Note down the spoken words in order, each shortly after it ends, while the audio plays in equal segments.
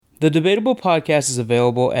The Debatable Podcast is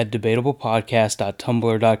available at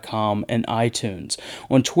debatablepodcast.tumblr.com and iTunes.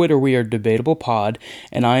 On Twitter, we are DebatablePod,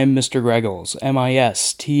 and I am Mr. Greggles,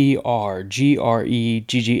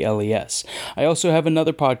 MisterGreggles. I also have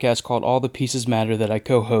another podcast called All the Pieces Matter that I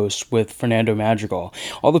co-host with Fernando Madrigal.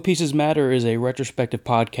 All the Pieces Matter is a retrospective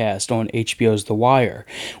podcast on HBO's The Wire.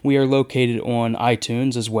 We are located on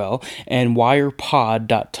iTunes as well, and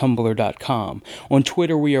wirepod.tumblr.com. On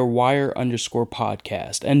Twitter, we are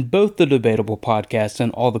wire_podcast, and both the Debatable Podcast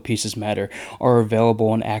and All the Pieces Matter are available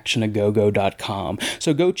on actionagogo.com.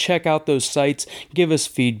 So go check out those sites, give us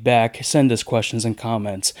feedback, send us questions and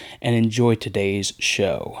comments, and enjoy today's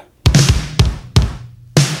show.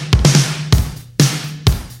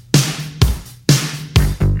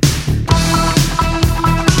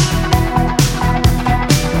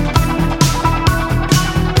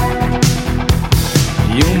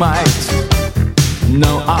 You might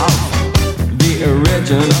know of the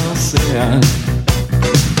original sin,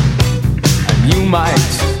 and you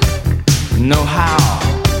might know how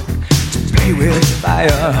to play with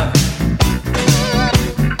fire.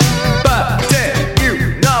 But did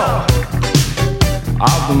you know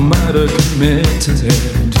of the murder committed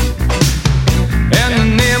in the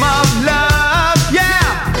name of love?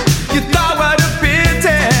 Yeah, you thought what a pity.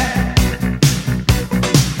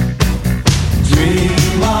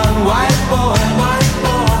 Dream on, white boy, white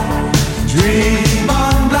boy. Dream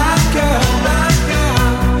on, black girl,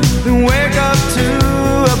 then wake up to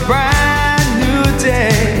a brand new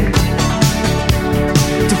day,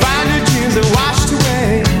 to find your dreams are washed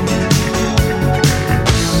away.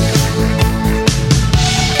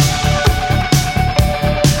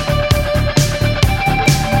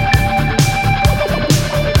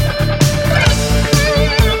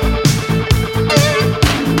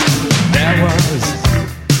 There was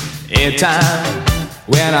a time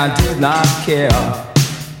when I did not care,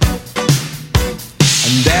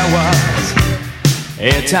 and there was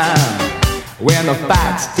a time when the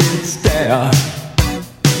facts did stare.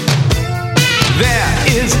 There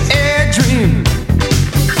is a dream,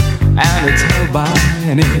 and it's held by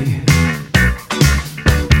many.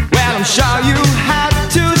 Well, I'm sure you had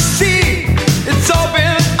to see its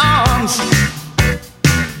open arms.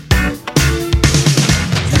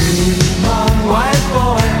 Dream on, white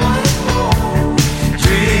boy, white boy.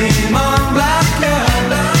 Dream on, black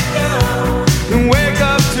girl, and wake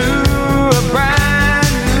up to a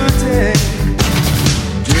brand new day.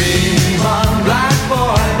 Dream on, black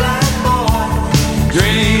boy,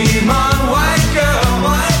 dream on, white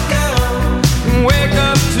girl, and wake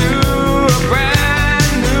up to a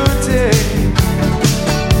brand new day,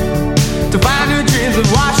 to find your dreams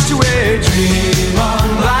have washed away. Dream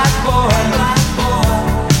on, black boy,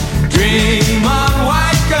 dream on,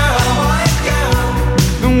 white girl,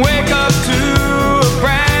 and wake up to a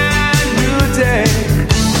brand new day,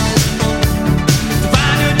 to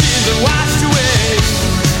find your dreams have washed away.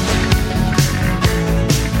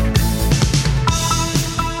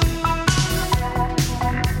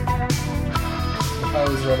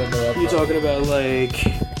 You're talking about, like,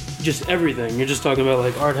 just everything. You're just talking about,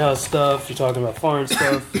 like, art house stuff. You're talking about foreign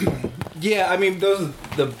stuff. Yeah, I mean, those are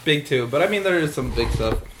the big two. But, I mean, there is some big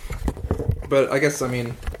stuff. But I guess, I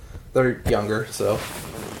mean, they're younger, so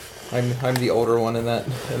I'm the older one in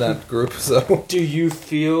that group, so. Do you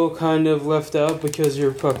feel kind of left out because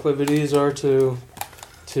your proclivities are to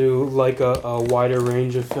like a wider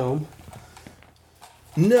range of film?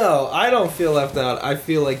 No, I don't feel left out. I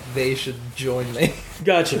feel like they should join me.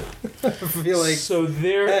 Gotcha. I feel like... So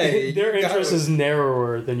their interest is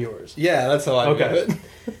narrower than yours. Yeah, that's how I view it.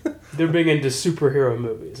 They're big into superhero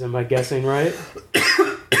movies. Am I guessing right?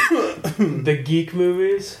 The geek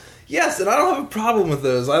movies? Yes, and I don't have a problem with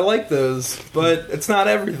those. I like those, but it's not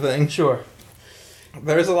everything. Sure.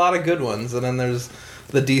 There's a lot of good ones, and then there's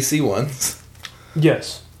the DC ones.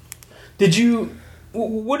 Yes.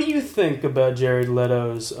 What do you think about Jared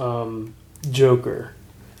Leto's Joker?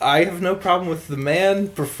 I have no problem with the man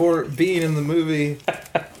before being in the movie,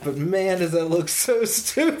 but man, does that look so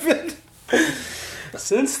stupid.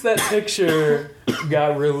 Since that picture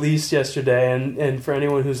got released yesterday, and for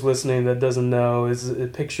anyone who's listening that doesn't know, is a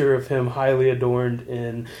picture of him highly adorned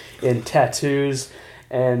in tattoos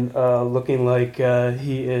and looking like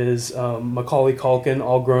he is Macaulay Culkin,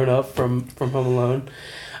 all grown up from Home Alone.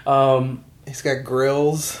 He's got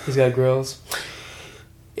grills.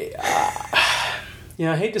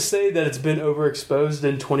 I hate to say that it's been overexposed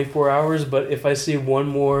in 24 hours, but if I see one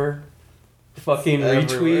more fucking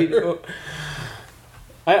retweet...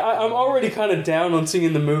 I'm already kind of down on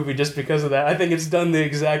seeing the movie just because of that. I think it's done the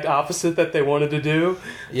exact opposite that they wanted to do.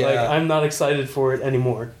 Yeah. Like, I'm not excited for it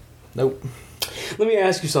anymore. Nope. Let me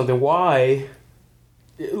ask you something. Why?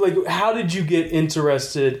 Like, how did you get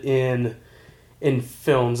interested in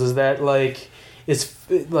films? Is that like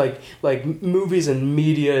movies and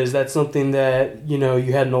media? Is that something that you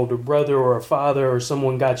had an older brother or a father or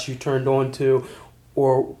someone got you turned on to,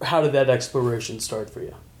 or how did that exploration start for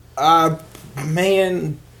you?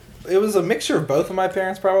 Man, it was a mixture of both of my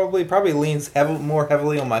parents. Probably leans more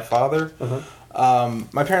heavily on my father.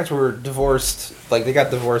 My parents were divorced. Like they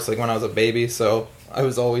got divorced like when I was a baby, so I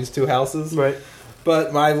was always two houses. Right.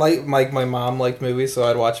 But my mom liked movies, so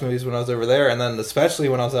I'd watch movies when I was over there, and then especially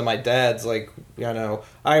when I was at my dad's, I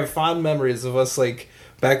have fond memories of us, like,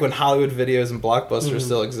 back when Hollywood Videos and Blockbuster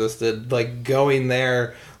still existed, like, going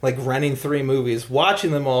there, like, renting 3 movies,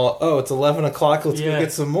 watching them all, oh, it's 11 o'clock, let's go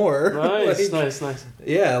get some more. Nice, nice.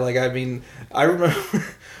 Yeah, like, I mean, I remember...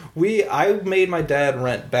 I made my dad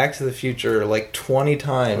rent Back to the Future like 20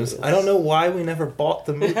 times. I don't know why we never bought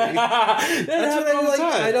the movie. That's what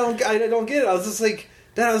I don't get it. I was just like,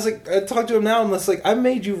 Dad, I talked to him now and I was like, I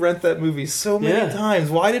made you rent that movie so many times.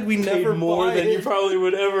 Why did we never more buy than it? You probably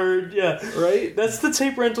would ever, right? That's the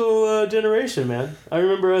tape rental generation, man. I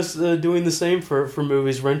remember us doing the same for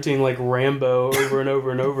movies, renting like Rambo over and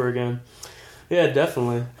over and over again. Yeah,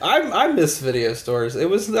 definitely. I miss video stores. It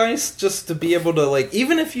was nice just to be able to, like,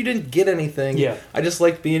 even if you didn't get anything, I just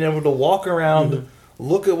liked being able to walk around,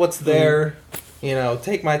 look at what's there,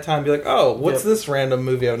 take my time, be like, oh, what's this random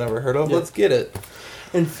movie I've never heard of? Let's get it.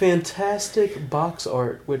 And fantastic box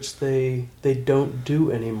art, which they don't do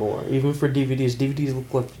anymore, even for DVDs. DVDs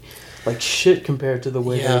look like shit compared to the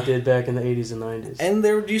way they did back in the 80s and 90s. And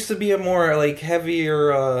there used to be a more, like,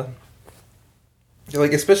 heavier...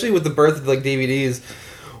 like, especially with the birth of, like, DVDs,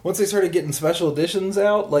 once they started getting special editions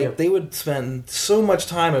out, like, they would spend so much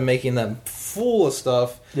time in making them full of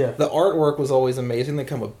stuff. Yeah. The artwork was always amazing. They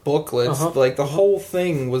come with booklets. Like, the whole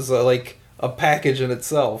thing was, like, a package in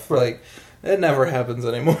itself. Right. Like, it never happens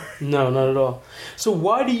anymore. No, not at all. So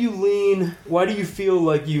why do you feel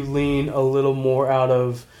like you lean a little more out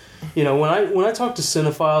of... when I talk to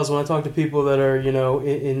cinephiles, when I talk to people that are,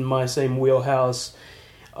 in my same wheelhouse...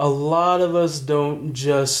 A lot of us don't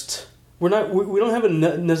just... We don't have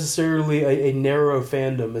necessarily a narrow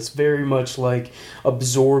fandom. It's very much like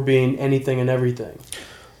absorbing anything and everything.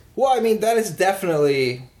 Well, I mean, that is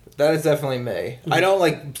definitely me. Mm-hmm. I don't,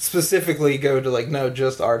 like, specifically go to, like, no,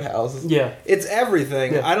 just art house. Yeah. It's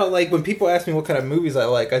everything. Yeah. I don't like... When people ask me what kind of movies I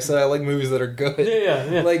like, I said I like movies that are good.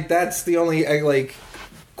 Yeah. Like, that's the only, like...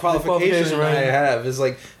 qualification I have is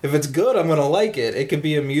like, if it's good, I'm gonna like it. It could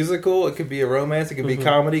be a musical, it could be a romance, it could be a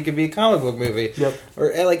comedy, it could be a comic book movie,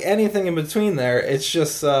 or like anything in between there. It's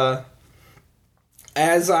just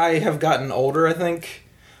as I have gotten older, I think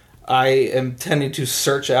I am tending to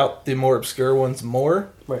search out the more obscure ones more,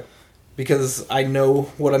 right? Because I know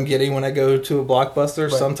what I'm getting when I go to a Blockbuster.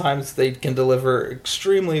 Right. Sometimes they can deliver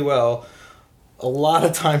extremely well. A lot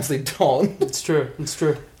of times they don't. It's true.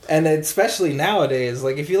 And especially nowadays,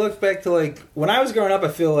 like, if you look back to, like, when I was growing up, I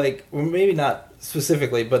feel like, well, maybe not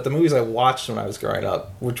specifically, but the movies I watched when I was growing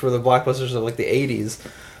up, which were the blockbusters of, like, the 80s,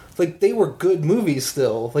 like, they were good movies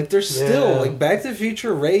still. Like, they're still, like, Back to the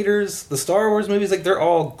Future, Raiders, the Star Wars movies, like, they're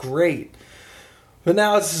all great. But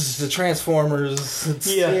now it's just the Transformers. It's,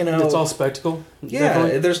 it's all spectacle. Yeah,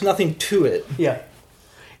 definitely. There's nothing to it. Yeah.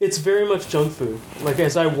 It's very much junk food. Like,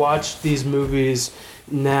 as I watch these movies...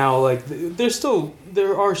 Now, like,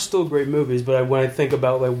 there are still great movies, but when I think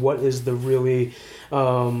about, like, what is the really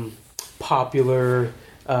popular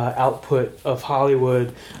output of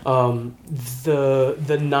Hollywood, the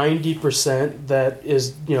 90% that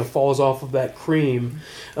is, falls off of that cream,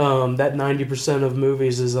 that 90% of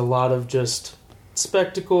movies is a lot of just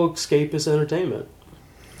spectacle, escapist entertainment.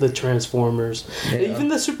 The Transformers, even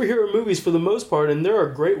the superhero movies for the most part, and there are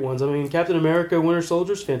great ones. I mean, Captain America, Winter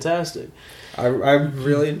Soldier is fantastic. I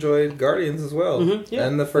really enjoyed Guardians as well,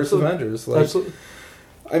 and the first Avengers. Like, absolutely.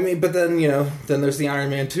 I mean, but then then there's the Iron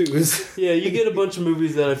Man 2s. Yeah, you get a bunch of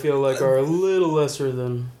movies that I feel like are a little lesser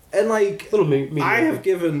than, and like I have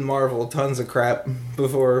given Marvel tons of crap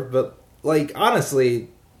before, but like honestly,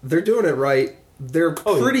 they're doing it right. They're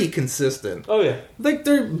pretty consistent. Oh yeah, like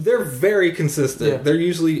they're very consistent. Yeah. They're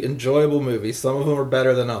usually enjoyable movies. Some of them are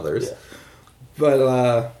better than others,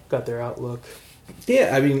 but got their outlook.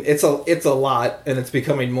 Yeah, I mean it's a lot, and it's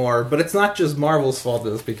becoming more. But it's not just Marvel's fault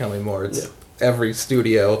that it's becoming more. It's every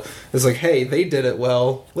studio is like, hey, they did it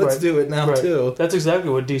well. Let's do it now too. That's exactly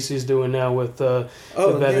what DC's doing now with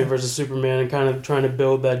Batman versus Superman, and kind of trying to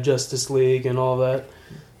build that Justice League and all that.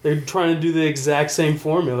 They're trying to do the exact same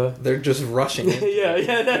formula. They're just rushing it.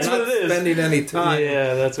 yeah, that's They're what it is. not spending any time.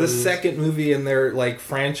 Yeah, that's what the it is. second movie in their like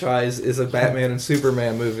franchise is a Batman and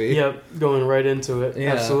Superman movie. Yep, going right into it.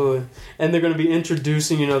 Yeah. Absolutely. And they're going to be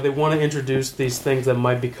introducing, they want to introduce these things that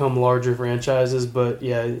might become larger franchises, but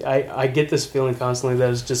yeah, I get this feeling constantly that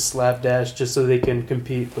it's just slapdash just so they can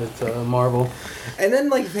compete with Marvel. And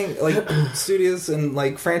then studios and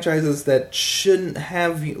like franchises that shouldn't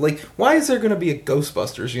have why is there going to be a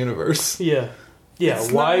Ghostbusters universe? Yeah.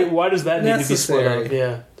 It's Why does that need to be split necessary. up?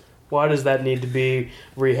 Yeah. Why does that need to be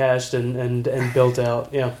rehashed and built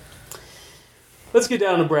out? Yeah. Let's get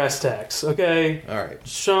down to brass tacks, okay? All right.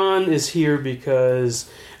 Sean is here because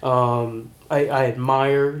I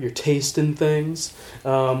admire your taste in things.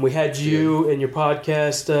 We had you and your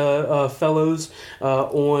podcast fellows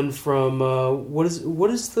on from what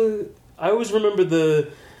is the? I always remember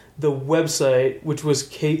the website, which was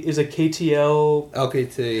KTL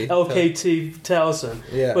LKT Towson.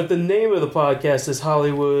 Yeah. But the name of the podcast is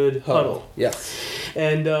Hollywood Huddle. Yes.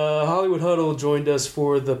 And Hollywood Huddle joined us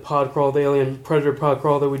for the pod crawl, the Alien Predator pod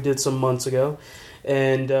crawl that we did some months ago.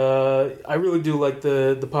 And I really do like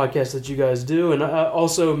the podcast that you guys do. And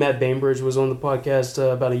also Matt Bainbridge was on the podcast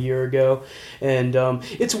about a year ago. And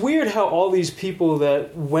it's weird how all these people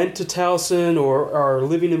that went to Towson or are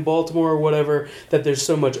living in Baltimore or whatever, that there's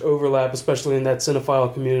so much overlap, especially in that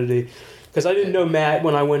cinephile community. Because I didn't know Matt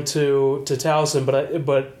when I went to Towson,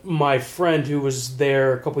 but my friend who was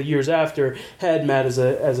there a couple of years after had Matt as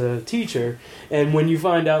a teacher. And when you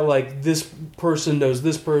find out like this person knows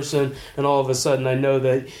this person, and all of a sudden I know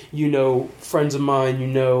that friends of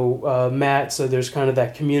mine, Matt, so there's kind of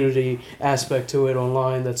that community aspect to it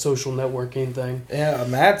online, that social networking thing. Yeah,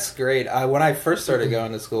 Matt's great. When I first started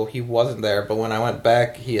going to school, he wasn't there, but when I went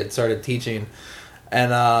back, he had started teaching,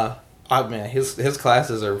 and his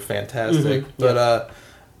classes are fantastic. Mm-hmm. But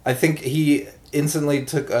I think he instantly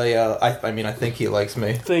took I think he likes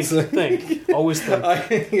me. Think. Always think.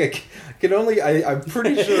 I'm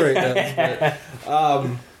pretty sure he does.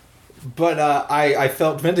 But I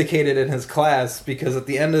felt vindicated in his class because at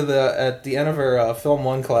the end of our Film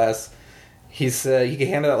 1 class, he said he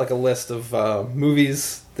handed out like a list of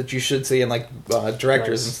movies that you should see and like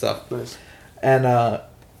directors and stuff. Nice. And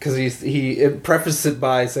because he prefaced it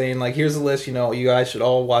by saying, like, here's a list, you guys should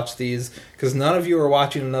all watch these, because none of you are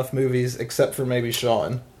watching enough movies except for maybe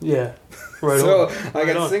Sean. Yeah. Right so on.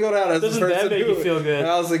 I got singled out as the person that make you feel good? And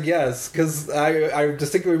I was like, yes, because I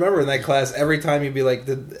distinctly remember in that class, every time he'd be like,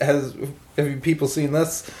 have people seen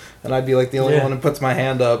this? And I'd be like the only one who puts my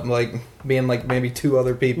hand up, like being like maybe two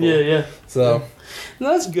other people. Yeah. So...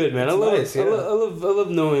 No, that's good, man. I love nice, it. I love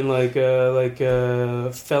knowing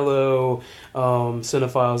fellow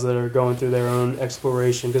cinephiles that are going through their own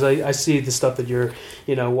exploration, because I see the stuff that you're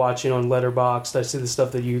watching on Letterboxd. I see the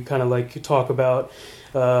stuff that you kind of like talk about.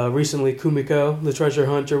 Recently, Kumiko, the treasure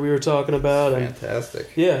hunter, we were talking about. Fantastic.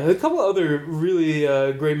 And, yeah, a couple other really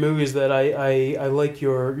great movies that I like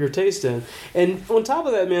your taste in. And on top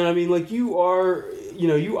of that, man, I mean, like you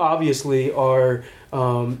obviously are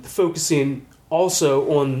focusing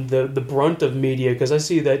also on the brunt of media, because I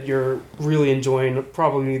see that you're really enjoying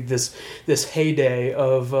probably this heyday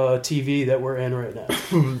of TV that we're in right now.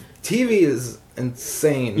 TV is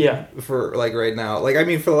insane. Yeah. For like right now, like I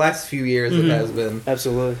mean, for the last few years, it has been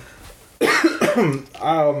Absolutely.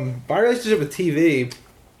 My relationship with TV,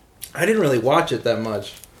 I didn't really watch it that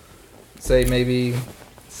much. Say maybe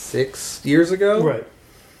 6 years ago. Right.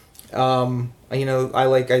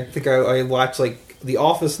 I think I watched like The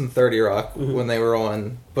Office and 30 Rock when they were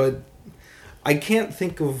on, but I can't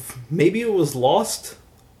think of, maybe it was Lost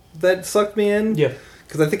that sucked me in. Yeah.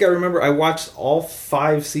 Because I think I remember I watched all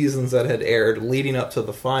 5 seasons that had aired leading up to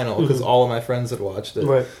the final, because all of my friends had watched it.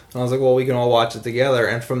 Right. And I was like, well, we can all watch it together.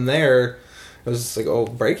 And from there, it was just like, oh,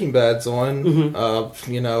 Breaking Bad's on,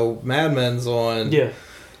 Mad Men's on. Yeah.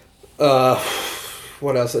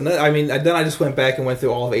 What else? And then I just went back and went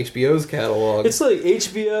through all of HBO's catalog. It's like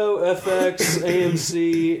HBO, FX,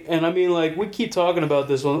 AMC, and I mean, like, we keep talking about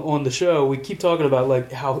this on the show. We keep talking about,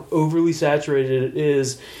 like, how overly saturated it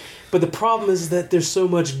is. But the problem is that there's so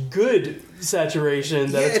much good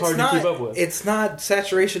saturation that it's hard to keep up with. It's not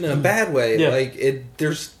saturation in a bad way. Yeah. Like,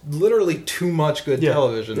 there's literally too much good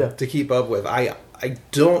television to keep up with. I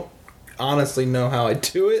don't honestly know how I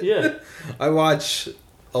do it. Yeah. I watch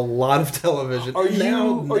a lot of television.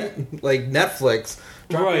 Like Netflix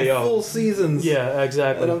dropping full seasons. Yeah,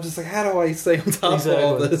 exactly. And I'm just like, how do I stay on top of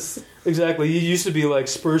all this? Exactly. It used to be like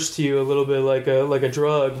spurs to you a little bit like a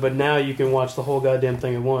drug, but now you can watch the whole goddamn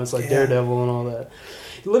thing at once, like Daredevil and all that.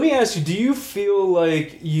 Let me ask you: do you feel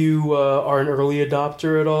like you are an early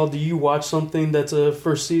adopter at all? Do you watch something that's a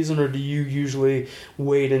first season, or do you usually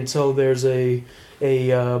wait until there's a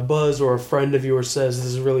buzz or a friend of yours says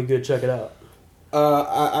this is really good, check it out?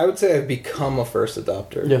 I would say I've become a first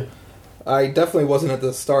adopter. Yeah, I definitely wasn't at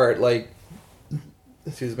the start. Like,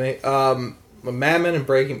 excuse me. Mad Men and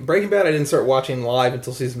Breaking Bad, I didn't start watching live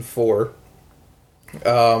until season 4.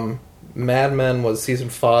 Mad Men was season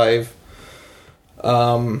 5.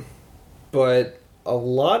 But a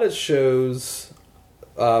lot of shows,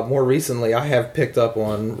 more recently, I have picked up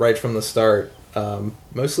on right from the start.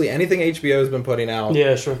 Mostly anything HBO has been putting out.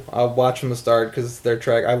 Yeah, sure. I'll watch from the start because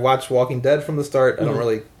they're I watched Walking Dead from the start. I don't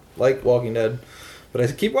really like Walking Dead, but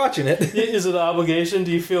I keep watching it. Is it an obligation?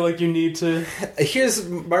 Do you feel like you need to? Here's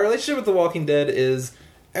my relationship with The Walking Dead is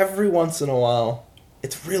every once in a while,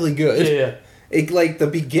 it's really good. Yeah. Like the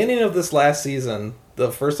beginning of this last season,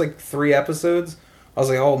 the first 3 episodes, I was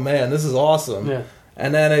like, oh man, this is awesome. Yeah.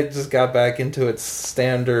 And then it just got back into its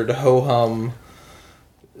standard ho-hum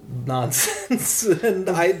nonsense. And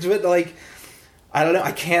I don't know,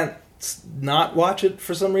 I can't not watch it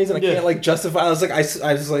for some reason. I can't justify. I was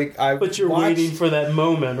But you're waiting for that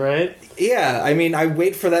moment, right? Yeah, I mean, I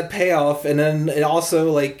wait for that payoff, and then it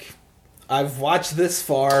also I've watched this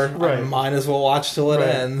far. Right. I might as well watch till it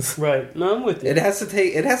ends. Right. No, I'm with you. It has to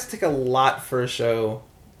take a lot for a show.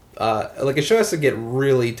 A show has to get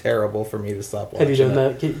really terrible for me to stop watching. Have you done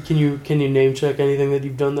that? Can you name check anything that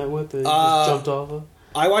you've done that with? That you just jumped off of?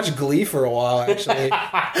 I watched Glee for a while, actually.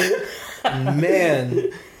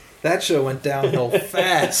 Man, that show went downhill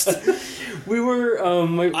fast. We were.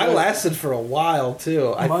 I lasted for a while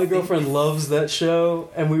too. My girlfriend loves that show,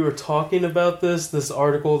 and we were talking about this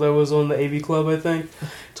article that was on the AV Club, I think,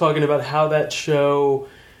 talking about how that show,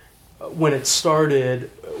 when it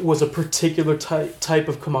started, was a particular type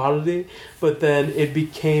of commodity, but then it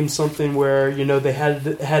became something where they had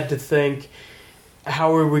to think,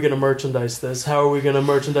 how are we going to merchandise this? How are we going to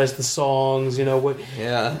merchandise the songs? What?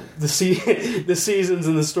 Yeah. The seasons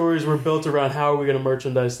and the stories were built around how are we going to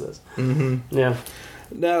merchandise this? Mm-hmm. Yeah.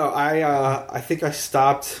 No, I think I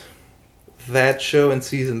stopped that show in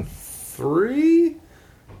season 3,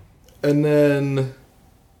 and then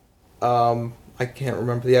I can't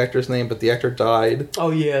remember the actor's name, but the actor died.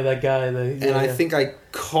 Oh yeah, that guy. I think I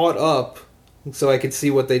caught up so I could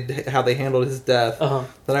see how they handled his death. Uh-huh.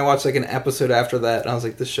 Then I watched an episode after that, and I was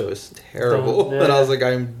like, this show is terrible. Yeah, and I was like,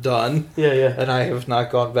 I'm done. Yeah, yeah. And I have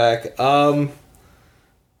not gone back.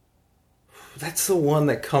 That's the one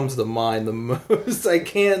that comes to mind the most. I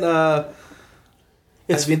can't.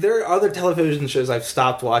 There are other television shows I've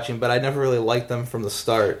stopped watching, but I never really liked them from the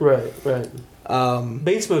start. Right.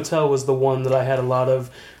 Bates Motel was the one that I had a lot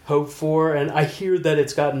of hope for, and I hear that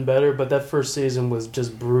it's gotten better, but that first season was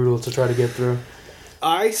just brutal to try to get through.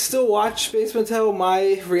 I still watch Bates Motel.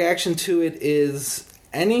 My reaction to it is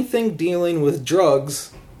anything dealing with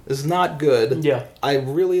drugs is not good. Yeah. I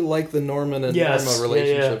really like the Norman and Norma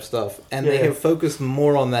relationship stuff, and they have focused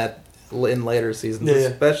more on that in later seasons,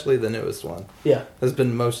 especially the newest one. Yeah, has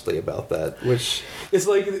been mostly about that, which it's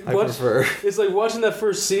like I prefer. It's like watching that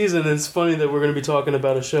first season. It's funny that we're going to be talking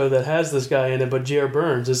about a show that has this guy in it, but J.R.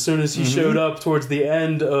 Burns. As soon as he showed up towards the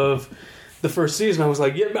end of the first season, I was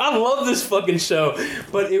like, yeah, I love this fucking show.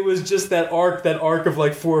 But it was just that arc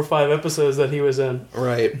of 4 or 5 episodes that he was in.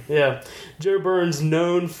 Right. Yeah. J.R. Burns,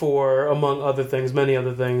 known for, among other things, many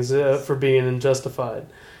other things, for being in Justified.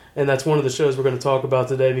 And that's one of the shows we're going to talk about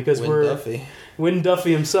today because Wynn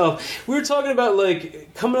Duffy himself. We were talking about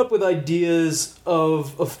coming up with ideas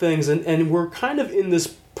of things, and we're kind of in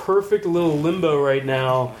this perfect little limbo right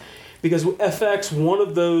now because FX, one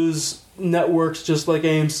of those networks just like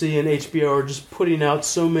AMC and HBO, are just putting out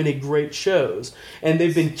so many great shows, and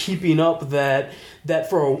they've been keeping up that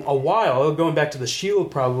for a while, going back to The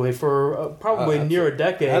Shield probably for near a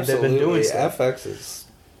decade. Absolutely. They've been doing stuff. FX is.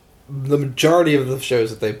 The majority of the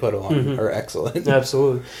shows that they put on are excellent.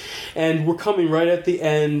 Absolutely. And we're coming right at the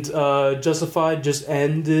end. Justified just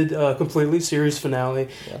ended completely, series finale.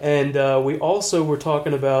 Yeah. And we also were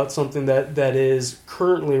talking about something that is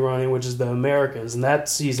currently running, which is The Americans. And that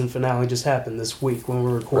season finale just happened this week when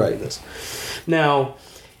we're recording this. Now,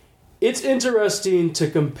 it's interesting to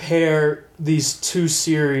compare these two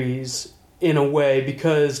series in a way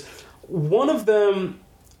because one of them,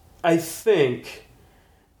 I think,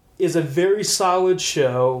 is a very solid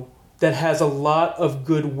show that has a lot of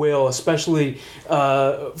goodwill, especially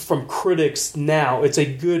from critics now. It's a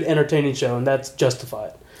good, entertaining show, and that's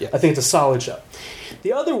Justified. Yes. I think it's a solid show.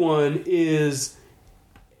 The other one is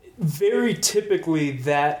very typically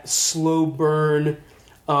that slow burn,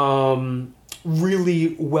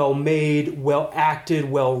 really well made, well acted,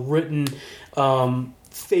 well written, fan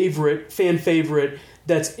favorite.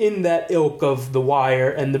 That's in that ilk of The Wire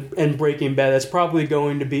and Breaking Bad. That's probably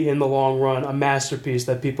going to be in the long run a masterpiece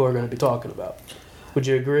that people are going to be talking about. Would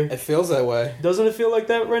you agree? It feels that way. Doesn't it feel like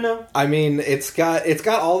that right now? I mean, it's got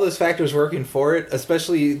all those factors working for it,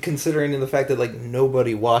 especially considering the fact that like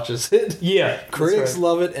nobody watches it. Yeah, critics right.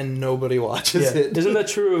 love it and nobody watches it. Isn't that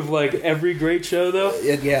true of like every great show though?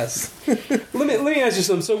 Yes. Let me ask you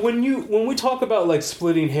something. So when we talk about like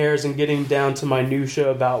splitting hairs and getting down to minutia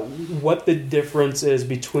about what the difference is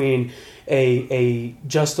between a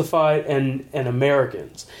Justified and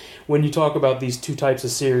Americans. When you talk about these two types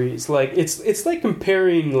of series, like it's like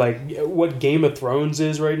comparing like what Game of Thrones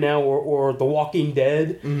is right now or The Walking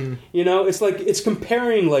Dead. Mm-hmm. You know, it's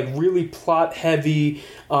comparing like really plot heavy,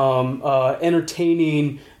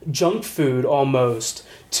 entertaining junk food almost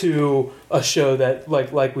to a show that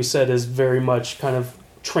like we said is very much kind of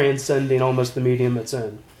transcending almost the medium it's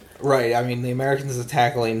in. Right. I mean, the Americans are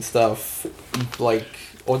tackling stuff like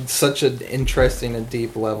on such an interesting and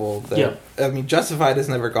deep level that I mean, Justified has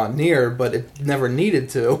never gone near, but it never needed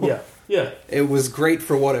to. Yeah. It was great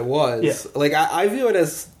for what it was. Yeah. Like I view it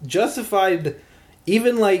as Justified,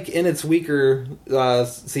 even like in its weaker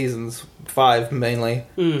seasons, 5 mainly.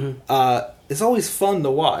 Mm-hmm. It's always fun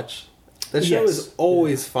to watch. The show is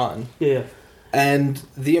always fun. Yeah. And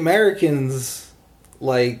the Americans,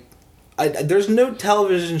 like, there's no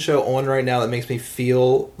television show on right now that makes me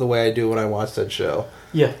feel the way I do when I watch that show.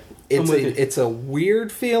 Yeah. It's a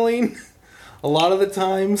weird feeling a lot of the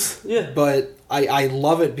times. Yeah. But I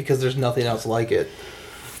love it because there's nothing else like it.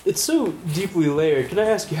 It's so deeply layered. Can I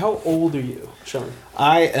ask you, how old are you, Sean?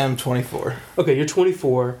 I am 24. Okay, you're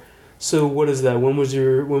 24. So what is that? When were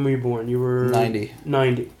you born? You were 90.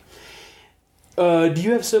 90. Do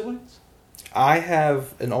you have siblings? I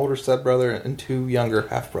have an older stepbrother and 2 younger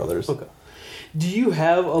half-brothers. Okay. Do you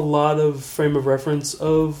have a lot of frame of reference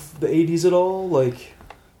of the 80s at all? Like,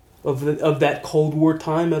 of that Cold War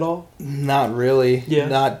time at all? Not really. Yeah.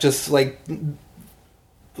 Not just, like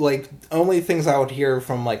only things I would hear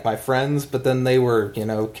from, like, my friends, but then they were,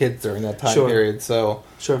 kids during that time period, so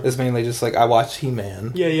it's mainly just, like, I watched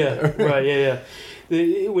He-Man. Yeah. Right, yeah.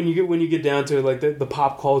 When you get down to it, like the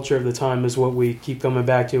pop culture of the time is what we keep coming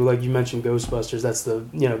back to. Like you mentioned, Ghostbusters. That's the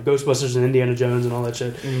Ghostbusters and Indiana Jones and all that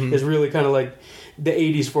shit is really kind of like the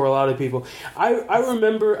 80s for a lot of people. I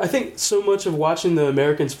remember. I think so much of watching the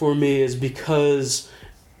Americans for me is because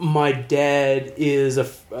my dad is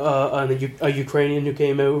a Ukrainian who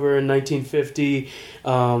came over in 1950.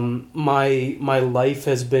 My life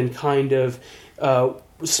has been kind of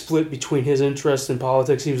split between his interest in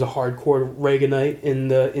politics. He was a hardcore Reaganite in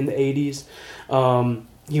the 80s.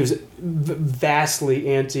 He was vastly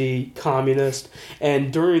anti-communist,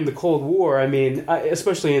 and during the Cold War, I mean,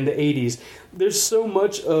 especially in the 80s, there's so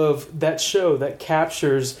much of that show that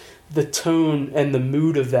captures the tone and the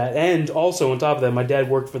mood of that. And also on top of that, my dad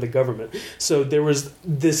worked for the government, so there was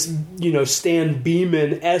this Stan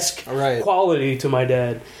Beeman-esque quality to my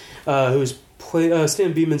dad, who's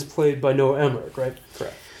Stan Beeman's played by Noah Emmerich, right?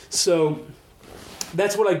 Correct. So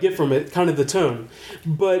that's what I get from it, kind of the tone.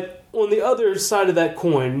 But on the other side of that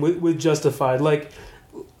coin, with Justified, like,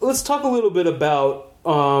 let's talk a little bit about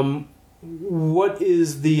what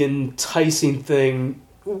is the enticing thing.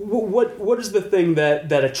 What is the thing that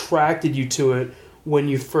attracted you to it when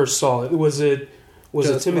you first saw it? Was it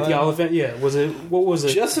Timothy Olyphant? Yeah. What was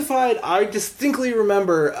it? Justified. I distinctly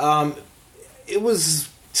remember. It was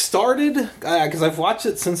started because I've watched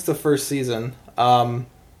it since the first season,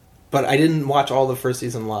 but I didn't watch all the first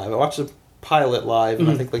season live. I watched the pilot live, and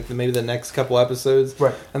I think like maybe the next couple episodes,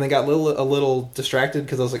 right? And then got a little distracted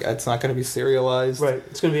because I was like, it's not going to be serialized, right?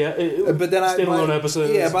 It's going to be but then standalone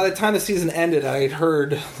episodes. Yeah, by the time the season ended, I had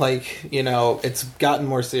heard like it's gotten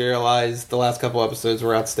more serialized. The last couple episodes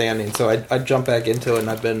were outstanding, so I jumped back into it, and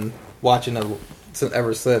I've been watching it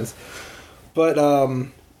ever since. But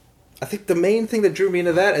I think the main thing that drew me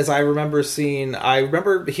into that is I remember hearing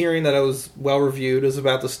that it was well reviewed, it was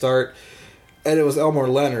about to start, and it was Elmore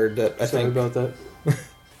Leonard that I think about that.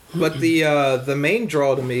 But the main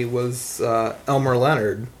draw to me was Elmore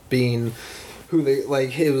Leonard being who it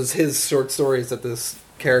was his short stories that this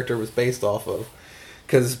character was based off of.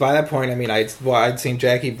 Because by that point, I mean, I'd seen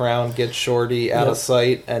Jackie Brown, Get Shorty, Out of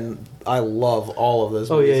Sight, and I love all of those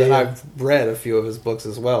movies. And I've read a few of his books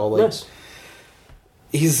as well. Nice.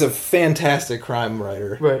 he's a fantastic crime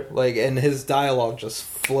writer. Right. Like, and his dialogue just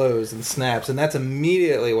flows and snaps, and that's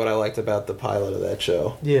immediately what I liked about the pilot of that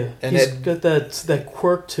show. Yeah, and he's got that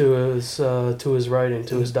quirk to his writing,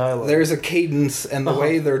 to his dialogue. There's a cadence, and the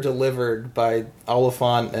way they're delivered by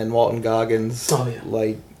Oliphant and Walton Goggins. Oh yeah,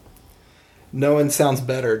 like no one sounds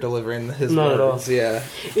better delivering his Not words. at all. Yeah,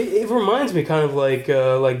 it reminds me kind of like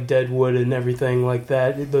Deadwood and everything like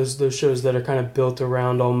that. Those shows that are kind of built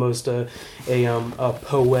around almost a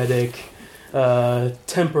poetic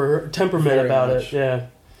temperament Very about much. it. Yeah.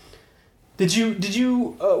 Did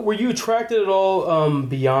you were you attracted at all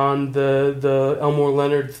beyond the Elmore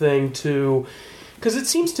Leonard thing to? Because it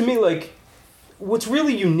seems to me like what's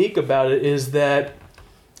really unique about it is that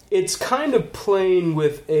it's kind of playing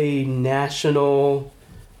with a national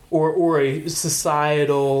or a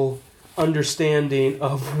societal understanding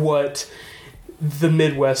of what the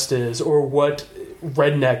Midwest is, or what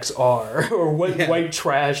rednecks are, or what white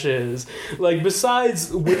trash is. Like,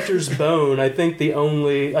 besides Winter's Bone, I think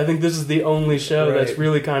this is the only show that's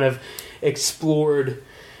really kind of explored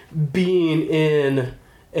being in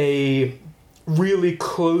a really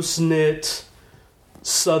close-knit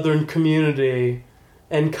Southern community.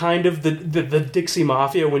 And kind of the Dixie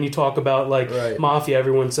Mafia, when you talk about mafia,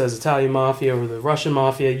 everyone says Italian Mafia or the Russian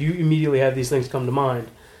Mafia. You immediately have these things come to mind.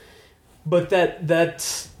 But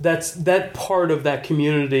that part of that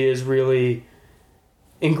community is really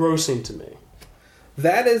engrossing to me.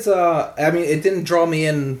 that is. I mean, it didn't draw me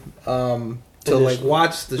in to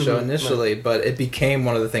watch the show initially, but it became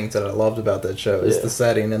one of the things that I loved about that show is the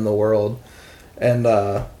setting and the world, and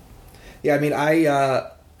I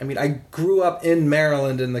grew up in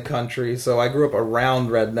Maryland in the country, so I grew up around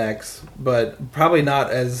rednecks, but probably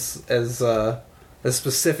not as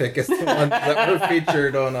specific as the ones that were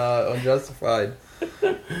featured on Justified.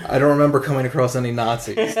 I don't remember coming across any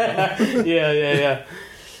Nazis. So. Yeah.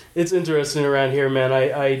 It's interesting around here, man.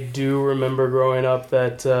 I do remember growing up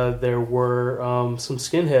that there were some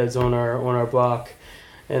skinheads on our block.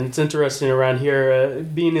 And it's interesting around here,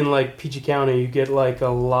 being in like PG County, you get like a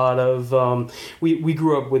lot of. We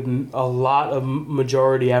grew up with a lot of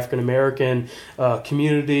majority African American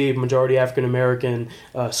community, majority African American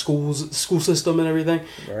school system and everything.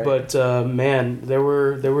 Right. But man, there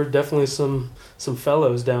were definitely some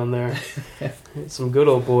fellows down there, some good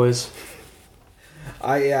old boys.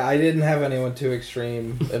 I didn't have anyone too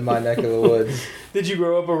extreme in my neck of the woods. Did you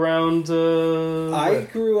grow up around? I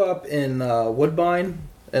grew up in Woodbine.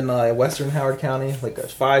 In western Howard County, like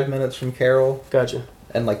 5 minutes from Carroll. Gotcha.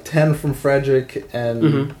 And like 10 from Frederick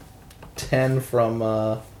and 10 from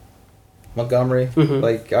Montgomery.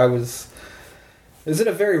 Like I was in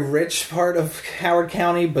a very rich part of Howard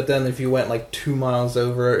County, but then if you went like 2 miles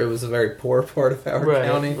over, it was a very poor part of Howard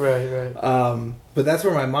County. Right. But that's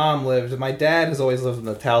where my mom lived. My dad has always lived in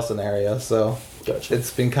the Towson area, so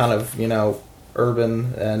it's been kind of,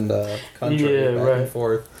 urban and country back and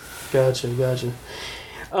forth. Gotcha.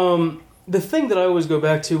 The thing that I always go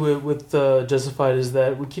back to with Justified is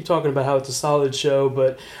that we keep talking about how it's a solid show,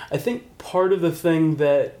 but I think part of the thing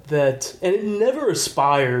that and it never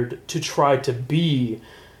aspired to try to be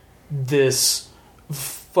this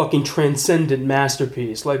fucking transcendent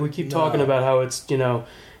masterpiece. Like we keep talking about how it's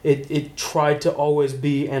it tried to always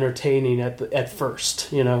be entertaining at first.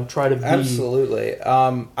 Try to be absolutely.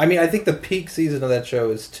 I think the peak season of that show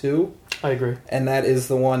is 2. I agree. And that is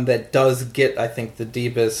the one that does get, I think, the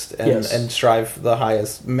deepest and strive the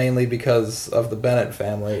highest, mainly because of the Bennett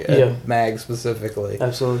family and Mag specifically.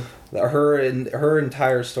 Absolutely. Her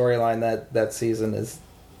entire storyline that season is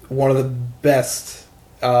one of the best,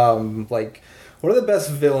 one of the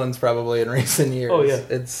best villains probably in recent years. Oh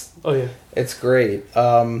yeah, it's great.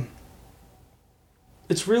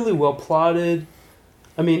 It's really well plotted.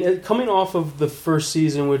 I mean, coming off of the first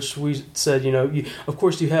season, which we said, of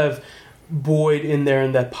course you have Boyd in there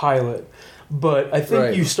in that pilot, but I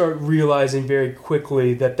think you start realizing very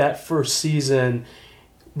quickly that first season,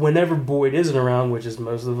 whenever Boyd isn't around, which is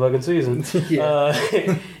most of the fucking season,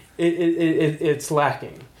 it's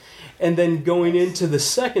lacking. And then going into the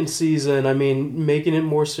second season, I mean, making it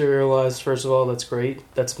more serialized, first of all, that's great.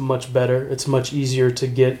 That's much better. It's much easier to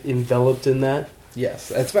get enveloped in that.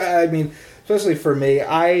 Yes. Especially for me,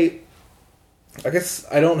 I guess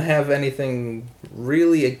I don't have anything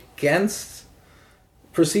really against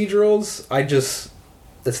procedurals.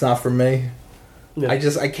 It's not for me. Yeah.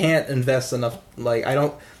 I can't invest enough.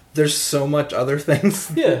 There's so much other things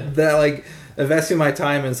that investing my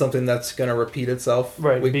time in something that's going to repeat itself.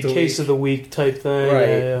 Right. Week to case week. Of the week type thing.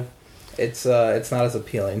 Right. Yeah. It's not as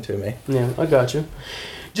appealing to me. Yeah, I got you.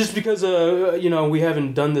 Just because we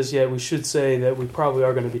haven't done this yet, we should say that we probably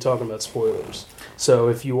are going to be talking about spoilers. So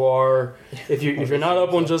if you're not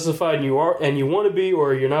up on Justified and you want to be,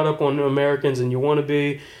 or you're not up on Americans and you want to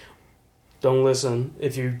be, don't listen.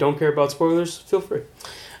 If you don't care about spoilers, feel free.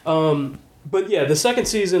 But yeah, the second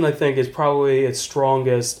season I think is probably its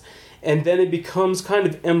strongest, and then it becomes kind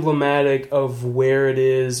of emblematic of where it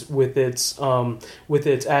is with its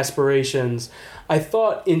aspirations. I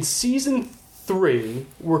thought in season 3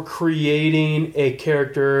 we're creating a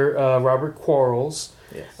character, Robert Quarles,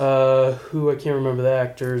 yes. Who I can't remember the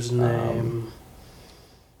actor's name.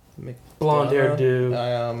 Blonde-haired dude.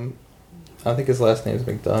 I think his last name is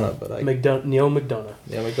McDonough, but Neil McDonough.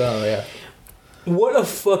 Yeah, McDonough. Yeah. What a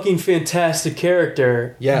fucking fantastic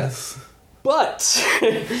character! Yes. But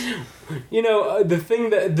the thing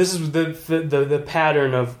that this is the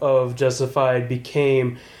pattern of Justified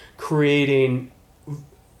became creating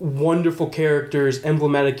wonderful characters,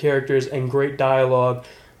 emblematic characters, and great dialogue.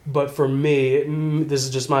 But for me, this is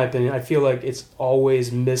just my opinion, I feel like it's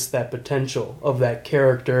always missed that potential of that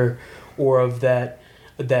character or of that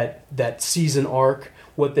season arc.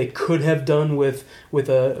 What they could have done with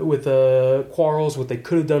Quarles, what they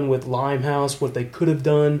could have done with Limehouse, what they could have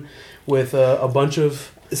done with a bunch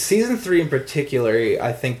of... Season 3 in particular,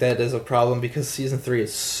 I think that is a problem because Season 3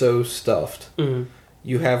 is so stuffed. Mm-hmm.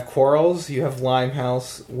 You have Quarles, you have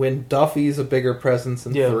Limehouse. When Duffy's a bigger presence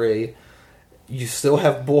in 3, you still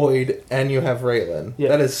have Boyd and you have Raylan. Yeah.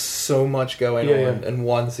 That is so much going on in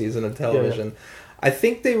one season of television. Yeah. I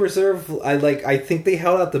think they I think they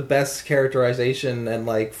held out the best characterization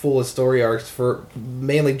and fullest story arcs for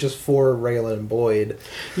mainly just for Raylan and Boyd.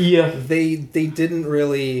 Yeah, they didn't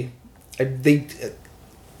really. They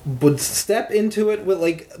would step into it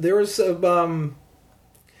with there's an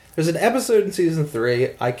episode in season 3,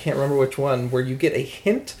 I can't remember which one, where you get a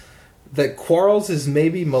hint that Quarles is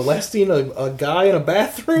maybe molesting a guy in a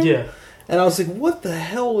bathroom. Yeah. And I was like, what the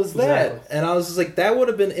hell was that? Exactly. And I was just like, that would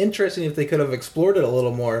have been interesting if they could have explored it a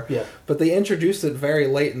little more. Yeah. But they introduced it very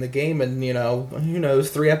late in the game, and, who knows,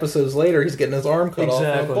 3 episodes later, he's getting his arm cut off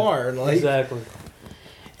in a barn. Exactly.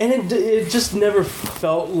 And it just never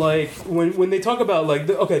felt like, when they talk about,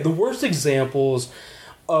 the worst examples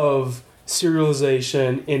of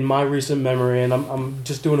serialization in my recent memory, and I'm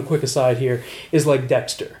just doing a quick aside here, is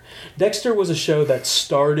Dexter. Dexter was a show that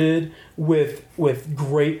started with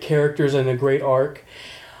great characters and a great arc.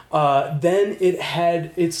 Then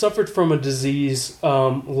it suffered from a disease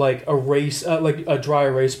like a dry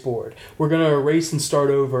erase board. We're going to erase and start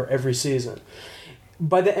over every season.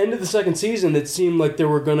 By the end of the second season, it seemed like there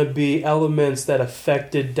were going to be elements that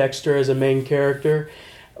affected Dexter as a main character,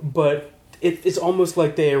 but it's almost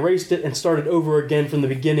like they erased it and started over again from the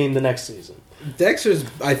beginning the next season. Dexter's,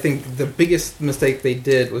 I think, the biggest mistake they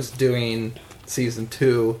did was doing season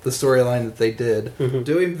 2, the storyline that they did,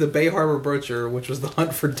 doing the Bay Harbor Butcher, which was the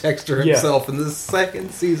hunt for Dexter himself in the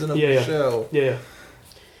second season of the show. Yeah.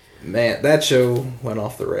 Man, that show went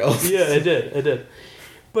off the rails. Yeah, it did.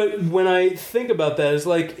 But when I think about that, it's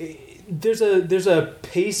there's a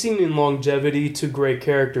pacing and longevity to great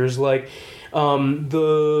characters,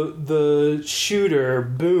 the shooter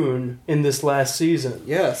Boone in this last season,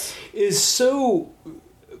 yes, is so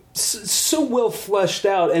well fleshed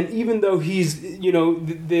out, and even though he's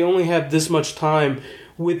they only have this much time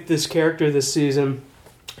with this character this season,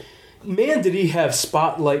 man, did he have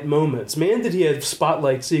spotlight moments? Man, did he have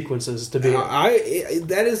spotlight sequences to be?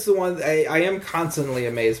 That is the one I am constantly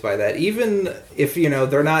amazed by. That even if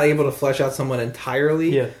they're not able to flesh out someone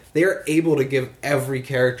entirely, they are able to give every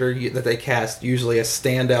character that they cast usually a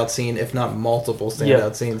standout scene, if not multiple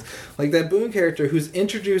standout scenes. Like that Boone character, who's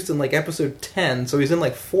introduced in episode 10, so he's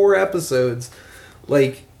in 4 episodes.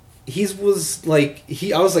 I was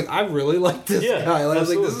I really like this guy. I was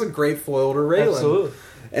like, this is a great foil to Raylan. Absolutely.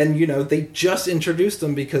 And, they just introduced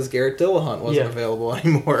him because Garrett Dillahunt wasn't available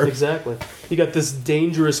anymore. Exactly. You got this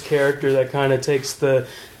dangerous character that kind of takes the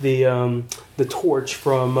torch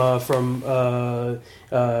from Garrett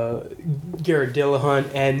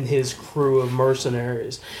Dillahunt and his crew of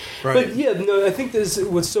mercenaries. Right. But, I think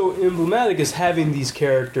what's so emblematic is having these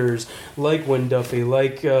characters like Wynn Duffy,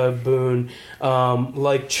 like Boone,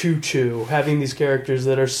 like Choo Choo, having these characters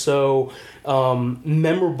that are so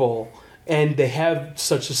memorable. And they have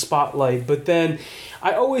such a spotlight. But then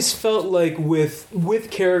I always felt like with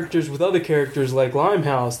characters, with other characters like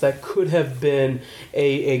Limehouse, that could have been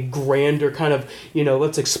a grander kind of,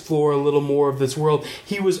 let's explore a little more of this world.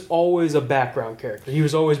 He was always a background character. He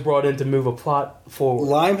was always brought in to move a plot forward.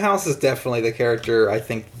 Limehouse is definitely the character, I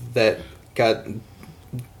think, that got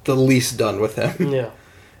the least done with him. Yeah.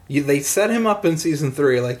 They set him up in season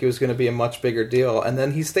 3 like it was going to be a much bigger deal, and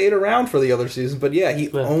then he stayed around for the other seasons. But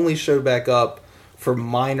he only showed back up for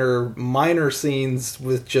minor scenes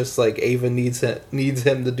with just like Ava needs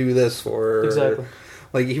him to do this for her. Exactly.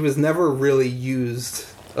 Like he was never really used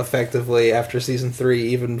effectively after season 3,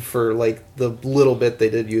 even for like the little bit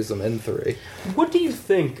they did use him in 3. What do you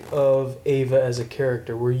think of Ava as a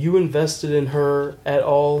character? Were you invested in her at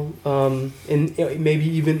all? In maybe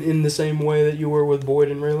even in the same way that you were with Boyd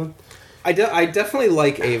and Raylan? I definitely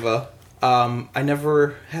like Ava. I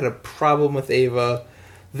never had a problem with Ava.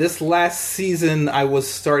 This last season, I was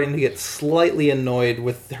starting to get slightly annoyed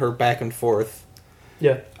with her back and forth.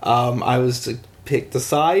 Yeah. I was to pick the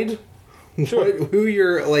side. Sure. Who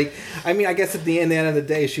you're like. I mean, I guess at the end of the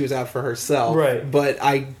day, she was out for herself. Right. But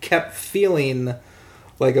I kept feeling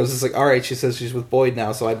like I was just like, all right, she says she's with Boyd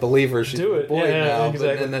now, so I believe her. She's with Boyd now. Exactly.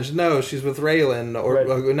 But, and then no, she's with Raylan, or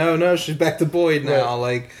Right. no, she's back to Boyd now.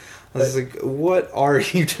 Right. Like, I was like, what are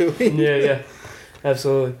you doing? Yeah,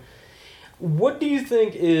 absolutely. What do you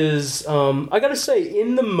think is... I gotta say,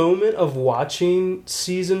 in the moment of watching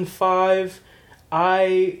Season 5,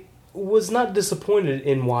 I was not disappointed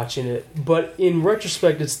in watching it, but in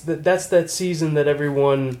retrospect, that's that season that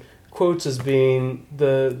everyone quotes as being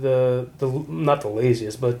the not the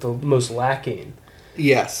laziest, but the most lacking.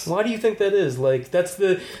 Yes. Why do you think that is? Like, that's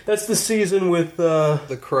the season with...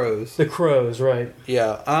 the Crows. The Crows, right.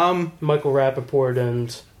 Yeah. Michael Rappaport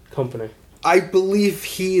and company. I believe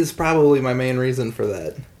he is probably my main reason for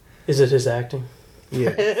that. Is it his acting?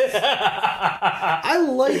 Yeah. I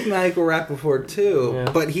like Michael Rappaport too,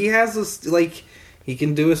 but he has this, like, he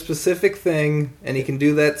can do a specific thing, and he can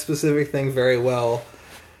do that specific thing very well.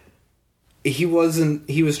 He was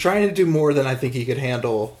trying to do more than I think he could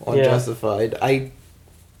handle on Justified. I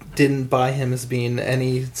didn't buy him as being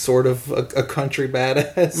any sort of a country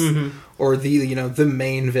badass or the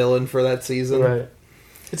main villain for that season. Right.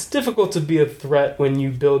 It's difficult to be a threat when you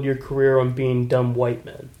build your career on being dumb white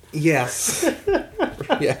men. Yes.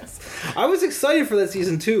 Yes. I was excited for that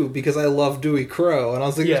season too because I love Dewey Crow, and I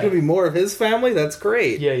was like, there's going to be more of his family? That's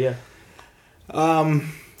great. Yeah.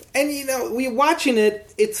 And we watching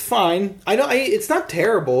it, it's fine. It's not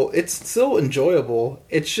terrible. It's still enjoyable.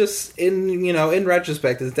 It's just in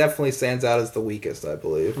retrospect, it definitely stands out as the weakest, I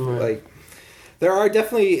believe. Right. Like there are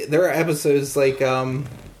episodes like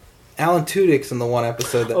Alan Tudyk's in the one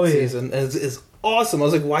episode that season is awesome. I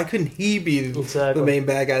was like, why couldn't he be the main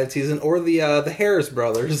bad guy that season? Or the Harris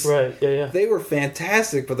brothers. Right, yeah. They were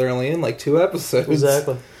fantastic, but they're only in like 2 episodes.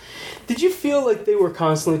 Exactly. Did you feel like they were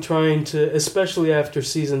constantly trying to, especially after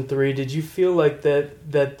season 3, did you feel like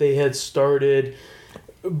that they had started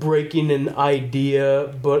breaking an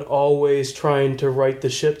idea, but always trying to right the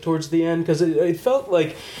ship towards the end? Because it felt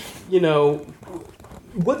like,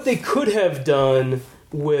 what they could have done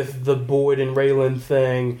with the Boyd and Raylan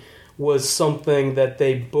thing was something that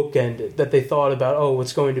they bookended, that they thought about,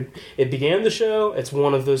 it began the show, it's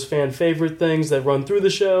one of those fan favorite things that run through the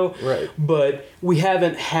show, right? But we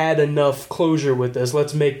haven't had enough closure with this.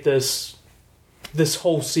 Let's make this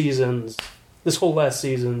whole last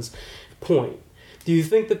season's point. Do you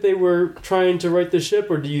think that they were trying to right the ship,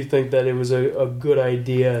 or do you think that it was a good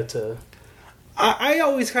idea to... I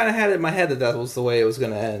always kind of had it in my head that was the way it was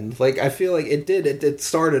going to end. Like, I feel like it did. It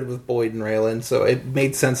started with Boyd and Raylan, so it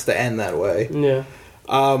made sense to end that way. Yeah.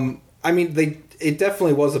 I mean, it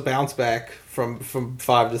definitely was a bounce back from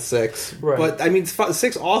 5 to 6. Right. But, I mean,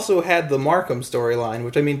 6 also had the Markham storyline,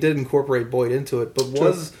 which, I mean, did incorporate Boyd into it, but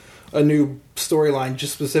was a new storyline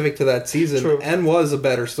just specific to that season, and was a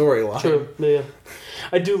better storyline. True, yeah.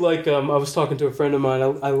 I do like, I was talking to a friend of mine,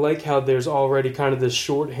 I like how there's already kind of this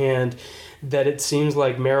shorthand that it seems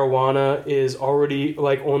like marijuana is already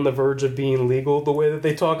like on the verge of being legal the way that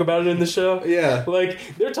they talk about it in the show. Yeah. Like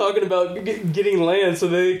they're talking about getting land so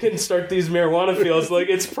they can start these marijuana fields. Like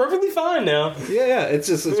it's perfectly fine now. Yeah, it's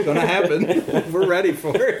going to happen. We're ready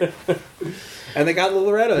for it. And they got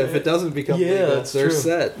Loretta. If it doesn't become legal, that's they're true.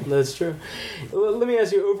 set. That's true. Let me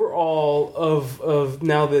ask you, overall, of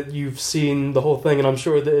now that you've seen the whole thing, and I'm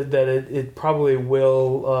sure that it probably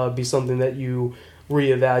will be something that you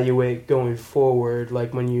reevaluate going forward,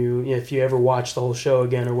 like when if you ever watch the whole show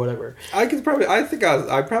again or whatever. I think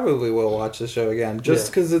I probably will watch the show again just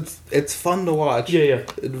because it's fun to watch. Yeah.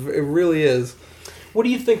 It really is. What do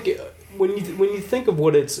you think when you think of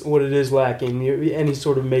what it is lacking? Any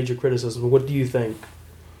sort of major criticism? What do you think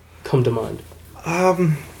come to mind?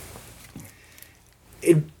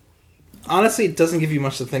 It honestly, it doesn't give you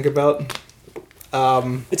much to think about.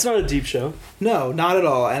 It's not a deep show. No, not at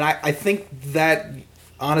all. And I think that,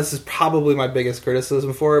 honest, is probably my biggest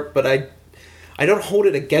criticism for it. But I don't hold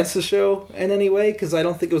it against the show in any way, because I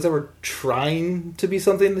don't think it was ever trying to be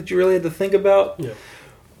something that you really had to think about. Yeah.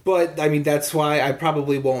 But I mean, that's why I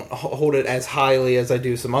probably won't hold it as highly as I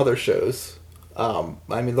do some other shows.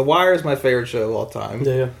 I mean, The Wire is my favorite show of all time.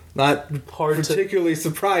 Yeah. Not particularly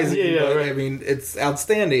surprising, but right. I mean, it's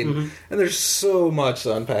outstanding. Mm-hmm. And there's so much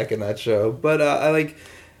to unpack in that show. But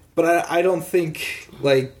I don't think,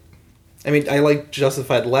 like, I mean, I like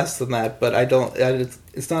Justified less than that, but I don't,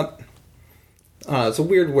 it's not, it's a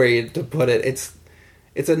weird way to put it.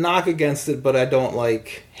 It's a knock against it, but I don't,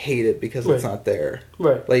 like, hate it because it's not there.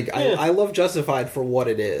 Right. Like, I love Justified for what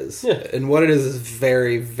it is. Yeah. And what it is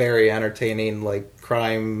very, very entertaining, like,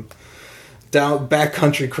 crime,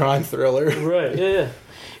 backcountry crime thriller. Right, yeah.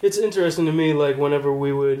 It's interesting to me, like, whenever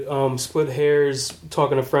we would split hairs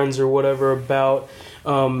talking to friends or whatever about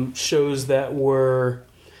shows that were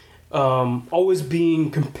always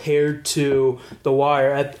being compared to The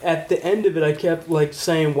Wire. At the end of it, I kept like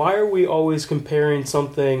saying, why are we always comparing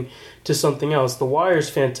something to something else? The Wire is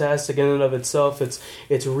fantastic in and of itself.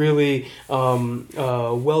 It's really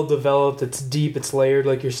well developed. It's deep. It's layered,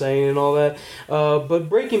 like you're saying, and all that. But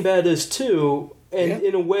Breaking Bad is too. And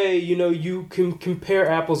in a way, you know, you can compare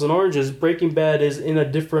apples and oranges. Breaking Bad is in a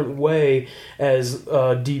different way as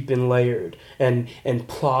deep and layered and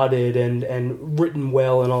plotted and written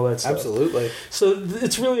well and all that stuff. Absolutely. So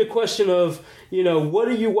it's really a question of, you know, what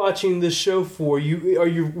are you watching this show for? Are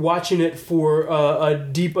you watching it for a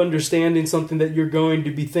deep understanding, something that you're going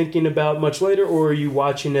to be thinking about much later, or are you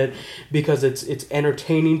watching it because it's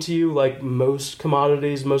entertaining to you, like most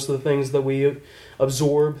commodities, most of the things that we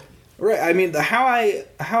absorb? Right. I mean, how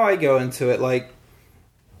I go into it, like,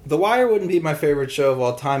 The Wire wouldn't be my favorite show of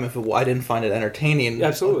all time if I didn't find it entertaining.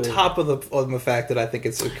 Absolutely. On top of the fact that I think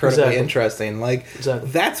it's incredibly interesting. Like,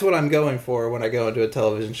 that's what I'm going for when I go into a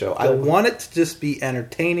television show. Exactly. I want it to just be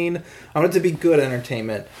entertaining. I want it to be good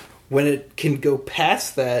entertainment. When it can go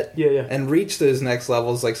past that and reach those next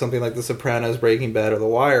levels, like something like The Sopranos, Breaking Bad, or The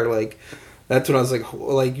Wire, like, that's when I was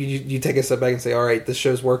like you take a step back and say, all right, this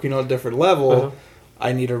show's working on a different level. Uh-huh.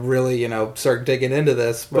 I need to really, you know, start digging into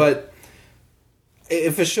this. Right. But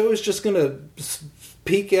if a show is just going to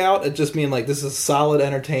peak out at just being like, this is solid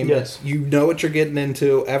entertainment, you know what you're getting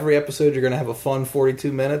into, every episode you're going to have a fun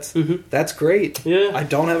 42 minutes, that's great. Yeah. I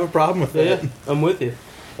don't have a problem with that. Yeah, I'm with you.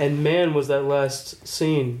 And man, was that last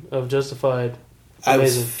scene of Justified amazing. I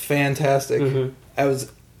was fantastic. Mm-hmm. I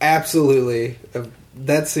was absolutely...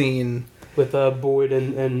 that scene... With Boyd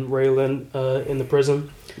and Raylan in the prison.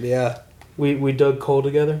 Yeah. We dug coal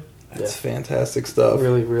together. That's fantastic stuff.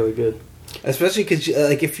 Really, really good. Especially because,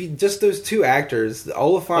 like, if you just those two actors,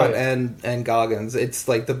 Oliphant and Goggins, it's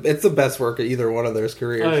like it's the best work of either one of their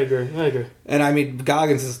careers. I agree. And I mean,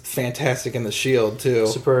 Goggins is fantastic in The Shield too.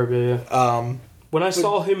 Superb, yeah. When I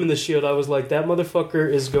saw him in The Shield, I was like, that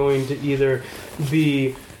motherfucker is going to either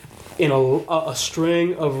be in a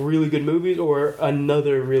string of really good movies or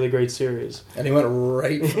another really great series. And he went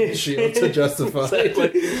right from The Shield to Justified.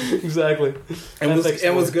 Exactly.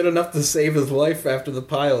 And was good enough to save his life after the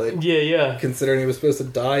pilot. Yeah. Considering he was supposed to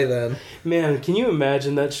die then. Man, can you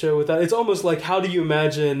imagine that show without... It's almost like, how do you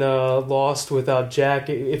imagine Lost without Jack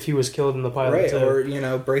if he was killed in the pilot? Right, too? Or, you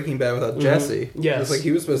know, Breaking Bad without Jesse. Yes. It's like he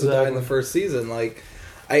was supposed to die in the first season. Like,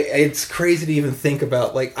 it's crazy to even think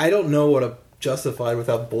about. Like, I don't know what a Justified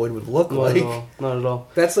without Boyd would look like. Not at all.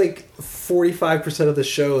 That's like 45% of the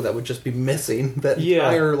show that would just be missing. That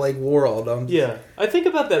entire like world. I think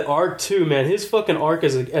about that arc too, man. His fucking arc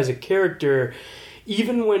as a character,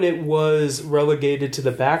 even when it was relegated to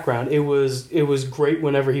the background, it was great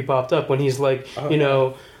whenever he popped up. When he's like, you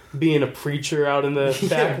know, being a preacher out in the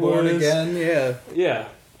backwoods, born again, yeah,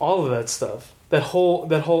 all of that stuff. That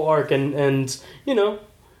whole arc, and you know.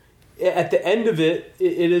 At the end of it,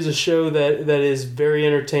 it is a show that is very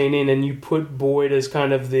entertaining, and you put Boyd as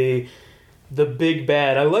kind of the big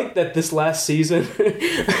bad. I like that this last season,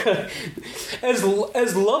 as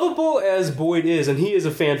lovable as Boyd is, and he is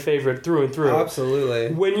a fan favorite through and through.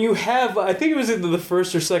 Absolutely. When you have, I think it was in the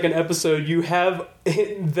first or second episode, you have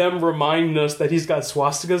them reminding us that he's got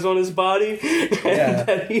swastikas on his body. Yeah.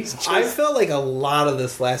 That he's just... I felt like a lot of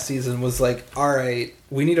this last season was like, all right,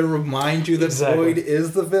 we need to remind you that Boyd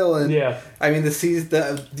is the villain. Yeah. I mean,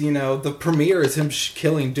 the premiere is him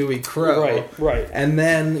killing Dewey Crow. Right. And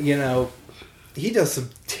then, you know, he does some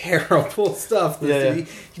terrible stuff. He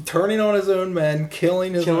turning on his own men,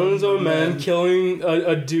 killing his own men, killing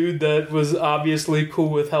a dude that was obviously cool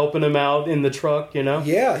with helping him out in the truck, you know?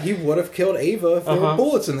 Yeah, he would have killed Ava if there were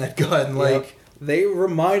bullets in that gun. Like, they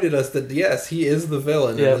reminded us that, yes, he is the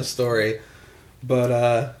villain in this story.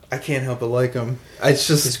 But I can't help but like him.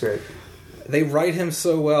 He's great. They write him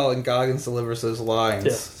so well, and Goggins delivers those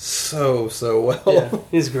lines so well. Yeah,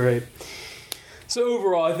 he's great. So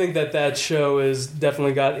overall, I think that show has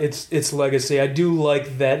definitely got its legacy. I do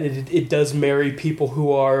like that it does marry people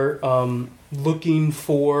who are looking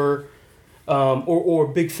for or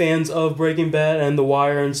big fans of Breaking Bad and The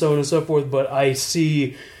Wire and so on and so forth. But I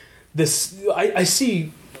see this. I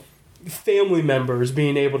see family members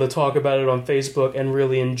being able to talk about it on Facebook and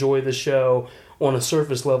really enjoy the show on a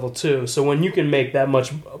surface level too. So when you can make that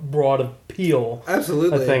much broad appeal,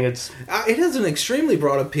 absolutely, I think it has an extremely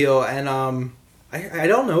broad appeal, and I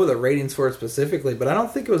don't know the ratings for it specifically, but I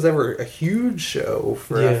don't think it was ever a huge show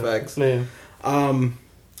for FX. Yeah. I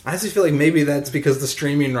actually feel like maybe that's because the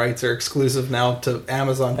streaming rights are exclusive now to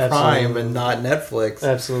Amazon Prime and not Netflix.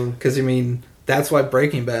 Absolutely. Because, I mean, that's why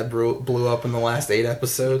Breaking Bad blew up in the last 8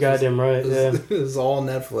 episodes. Goddamn right, yeah. It was all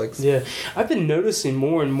Netflix. Yeah. I've been noticing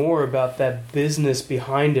more and more about that business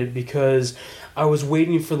behind it because I was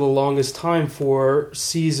waiting for the longest time for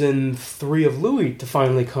season 3 of Louis to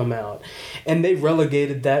finally come out. And they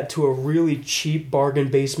relegated that to a really cheap bargain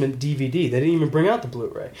basement DVD. They didn't even bring out the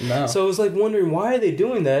Blu-ray. No. So I was like wondering, why are they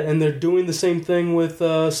doing that? And they're doing the same thing with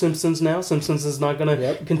Simpsons now. Simpsons is not going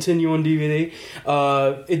to continue on DVD.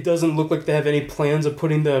 It doesn't look like they have any plans of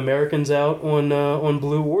putting the Americans out on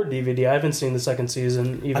Blu or DVD. I haven't seen the second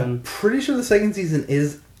season even. I'm pretty sure the second season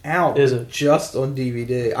is out. Is it? Just on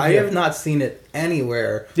DVD. I have not seen it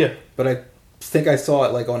anywhere. Yeah. But I think I saw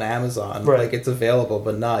it like on Amazon. Right. Like it's available,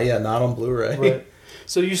 but not on Blu-ray. Right.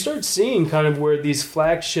 So you start seeing kind of where these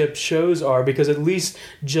flagship shows are, because at least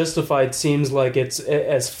Justified seems like it's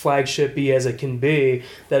as flagship-y as it can be,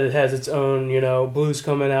 that it has its own, Blues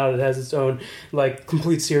coming out, it has its own, like,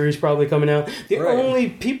 complete series probably coming out. The only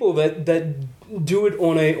people that do it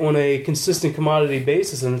on a consistent commodity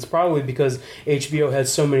basis, and it's probably because HBO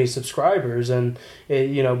has so many subscribers and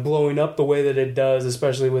it, blowing up the way that it does,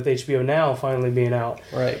 especially with HBO Now finally being out.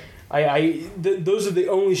 Right. Those are the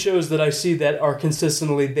only shows that I see that are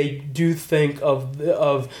consistently, they do think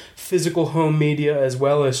of physical home media as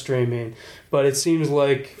well as streaming. But it seems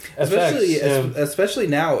like especially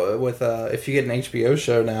now with if you get an HBO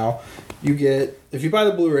show now, if you buy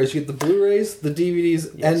the Blu-rays, you get the Blu-rays, the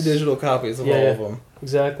DVDs, and digital copies of all of them.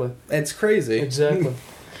 Exactly. It's crazy. Exactly.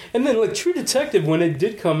 And then like True Detective, when it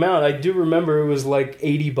did come out, I do remember it was like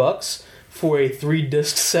 $80 for a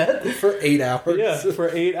 3-disc set for 8 hours. Yeah, for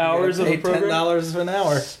 8 hours of a program. $10 an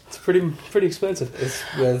hour. It's pretty expensive. It's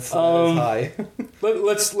high.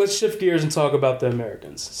 Let's shift gears and talk about The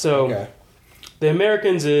Americans. So, The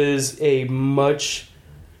Americans is a much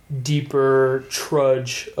deeper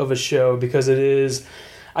trudge of a show because it is.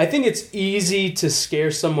 I think it's easy to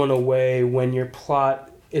scare someone away when your plot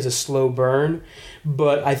is a slow burn,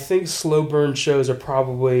 but I think slow burn shows are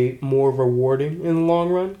probably more rewarding in the long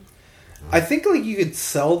run. I think like you could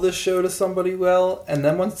sell this show to somebody well, and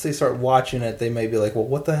then once they start watching it, they may be like, "Well,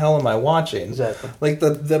 what the hell am I watching?" Exactly. Like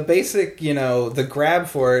the basic, the grab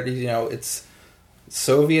for it, it's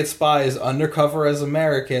Soviet spies undercover as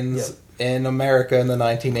Americans in America in the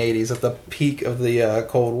 1980s at the peak of the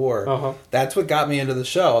Cold War. Uh-huh. That's what got me into the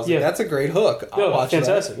show. I was like, "That's a great hook. I'll watch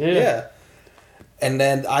fantastic. that." Yeah. And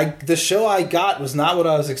then the show I got was not what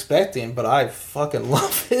I was expecting, but I fucking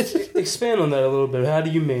love it. Expand on that a little bit. How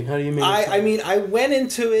do you mean? I went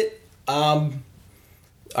into it. All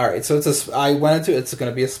right, so it's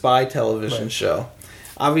going to be a spy television show.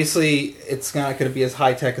 Obviously, it's not going to be as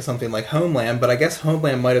high tech as something like Homeland, but I guess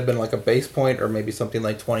Homeland might have been like a base point, or maybe something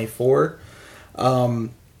like 24.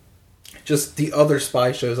 Just the other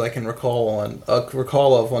spy shows I can recall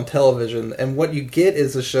of on television, and what you get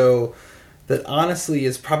is a show that honestly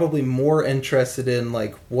is probably more interested in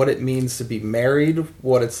like what it means to be married,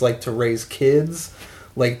 what it's like to raise kids,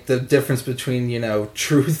 like the difference between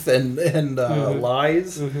truth and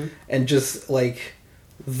lies, and just like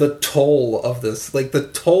the toll of this, like the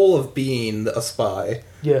toll of being a spy.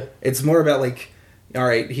 Yeah, it's more about like, all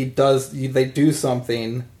right, they do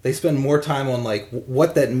something, they spend more time on like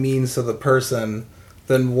what that means to the person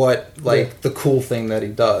than what like the cool thing that he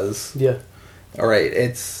does. Yeah, all right,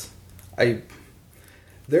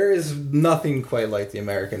 there is nothing quite like The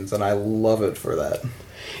Americans, and I love it for that.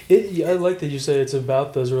 I like that you say it's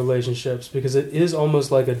about those relationships, because it is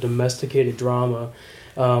almost like a domesticated drama,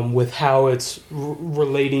 with how it's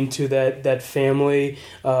relating to that family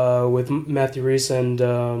with Matthew Rhys and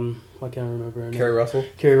I can't remember her name. Kerry Russell.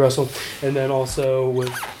 Kerry Russell, and then also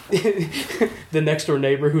with the next door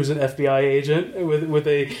neighbor who's an FBI agent with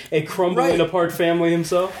a crumbling apart family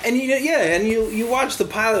himself. And you watch the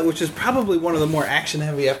pilot, which is probably one of the more action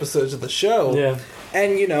heavy episodes of the show. Yeah.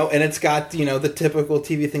 And and it's got the typical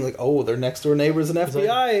TV thing like, oh, their next door neighbor's an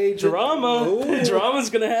FBI agent. Drama. Oh. Drama's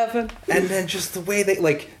gonna happen. And then just the way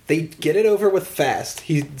they get it over with fast.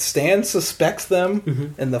 Stan suspects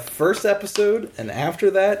them in the first episode, and after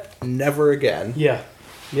that, never again. Yeah.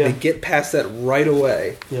 They get past that right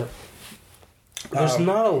away. Yeah. There's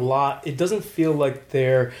not a lot. It doesn't feel like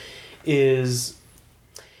there is.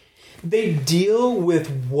 They deal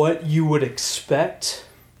with what you would expect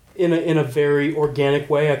in a very organic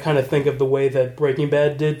way. I kind of think of the way that Breaking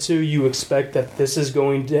Bad did too. You expect that this is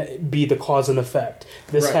going to be the cause and effect.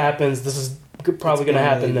 This happens. This is probably going to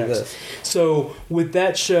happen next. So with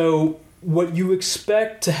that show, what you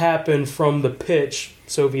expect to happen from the pitch,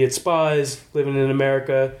 Soviet spies living in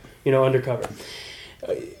America, undercover.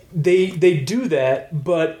 They do that,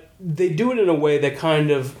 but they do it in a way that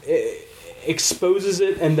kind of exposes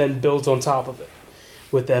it and then builds on top of it.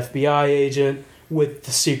 With the FBI agent, with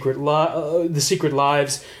the Secret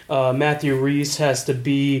Lives, Matthew Rhys has to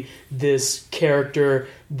be this character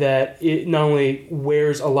that it not only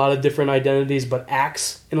wears a lot of different identities, but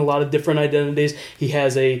acts in a lot of different identities. He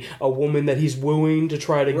has a woman that he's wooing to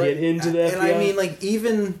try to get into the FBI. And I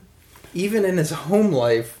mean, even in his home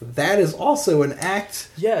life, that is also an act.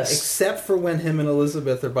 Yes. Except for when him and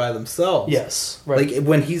Elizabeth are by themselves. Yes. Right. Like,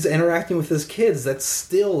 when he's interacting with his kids,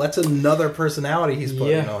 that's another personality he's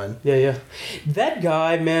putting on. Yeah. That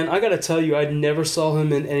guy, man, I gotta tell you, I never saw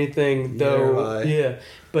him in anything, though. Yeah.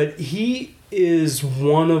 But he is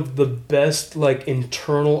one of the best,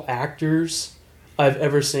 internal actors I've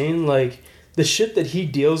ever seen. Like, the shit that he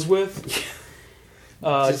deals with...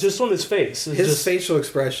 just on his face. His facial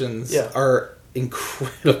expressions are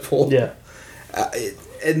incredible. Yeah.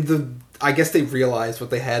 I guess they realized what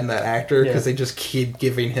they had in that actor because they just keep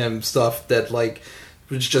giving him stuff that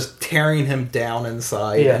was just tearing him down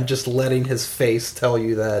inside and just letting his face tell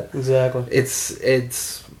you that. Exactly.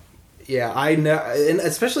 I know, and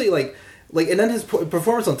especially and then his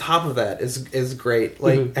performance on top of that is great.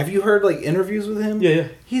 Have you heard interviews with him? Yeah.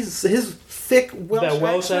 His thick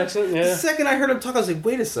Welsh accent. Yeah. The second I heard him talk, I was like,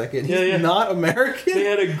 wait a second, he's not American. They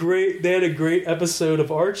had a great episode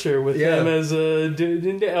of Archer with him as a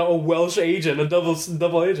Welsh agent, a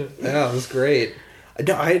double agent. Yeah, it was great.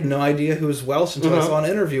 I had no idea he was Welsh until I saw an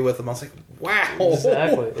interview with him. I was like,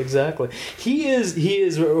 wow. Exactly. He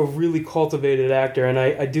is a really cultivated actor, and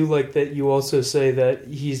I do like that you also say that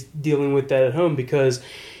he's dealing with that at home, because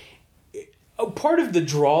part of the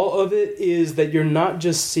draw of it is that you're not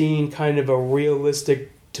just seeing kind of a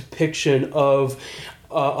realistic depiction of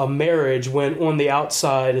a marriage, when on the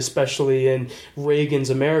outside, especially in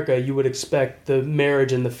Reagan's America, you would expect the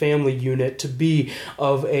marriage and the family unit to be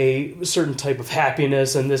of a certain type of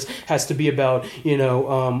happiness, and this has to be about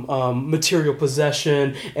material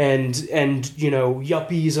possession and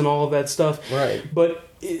yuppies and all of that stuff. Right. But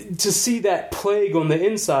to see that plague on the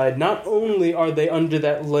inside, not only are they under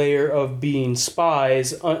that layer of being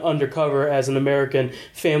spies undercover as an American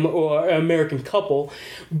family or American couple,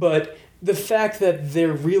 but the fact that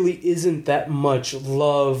there really isn't that much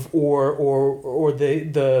love or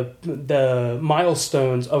the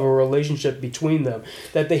milestones of a relationship between them,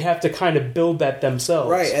 that they have to kind of build that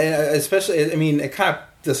themselves. Right, and especially, it kind of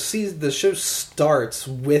the show starts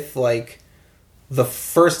with the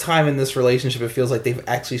first time in this relationship, it feels like they've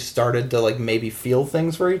actually started to maybe feel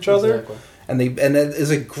things for each other. Exactly. And that is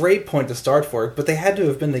a great point to start for it. But they had to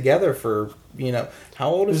have been together for, how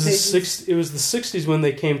old is Paige? It was the 60s when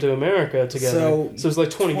they came to America together. So it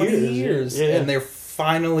was 20 years. Yeah. And they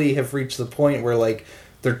finally have reached the point where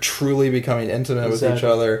they're truly becoming intimate with each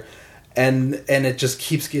other. And it just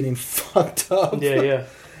keeps getting fucked up. Yeah.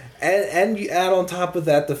 And you add on top of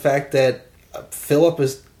that the fact that Philip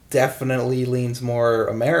definitely leans more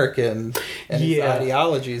American in his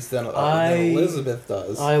ideologies than Elizabeth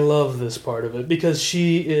does. I love this part of it because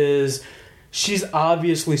she's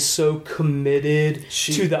obviously so committed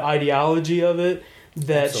to the ideology of it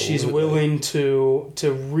that she's willing to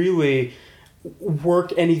really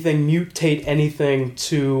work anything, mutate anything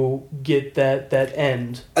to get that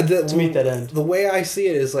end, to meet that end. The way I see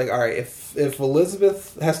it is all right, if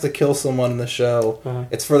Elizabeth has to kill someone in the show,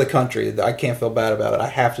 it's for the country. I can't feel bad about it. I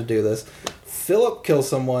have to do this. Philip kills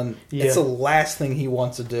someone, it's the last thing he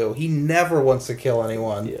wants to do. He never wants to kill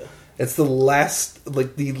anyone. Yeah. It's the last,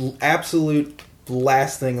 the absolute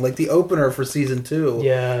last thing. The opener for season 2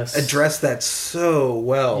 addressed that so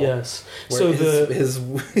well. Yes. So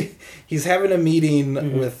he's having a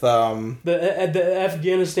meeting with the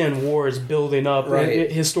Afghanistan war is building up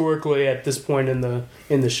historically at this point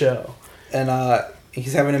in the show, and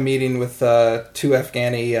he's having a meeting with 2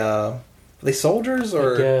 Afghani are they soldiers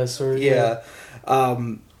or I guess or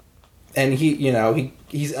and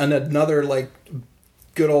he's in another like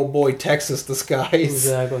good old boy Texas disguise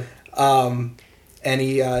exactly. And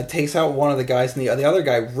he takes out one of the guys, and the other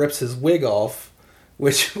guy rips his wig off,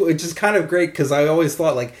 which is kind of great because I always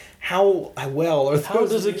thought like how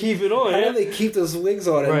does it keep it on? How do they keep those wigs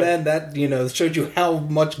on? And then that showed you how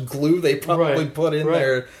much glue they probably put in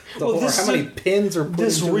there. How many pins are put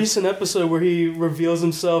this recent episode where he reveals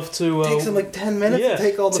himself to takes him like 10 minutes to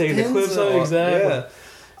take all the pins the clips out. Exactly.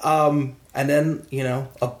 Yeah. And then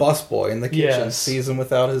a busboy in the kitchen sees him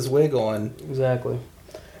without his wig on. Exactly.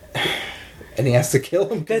 And he has to kill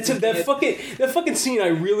him. That fucking scene. I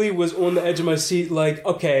really was on the edge of my seat. Like,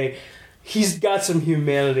 okay, he's got some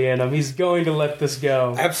humanity in him. He's going to let this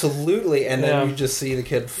go. Absolutely. And then you just see the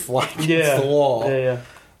kid fly against the wall. Yeah.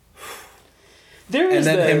 And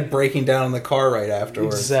then him breaking down in the car right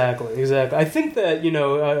afterwards. Exactly. I think that,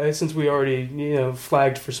 since we already,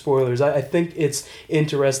 flagged for spoilers, I think it's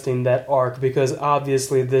interesting, that arc, because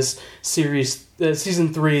obviously this series,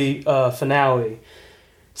 season 3 finale,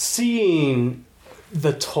 seeing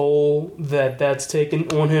the toll that's taken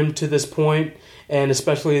on him to this point, and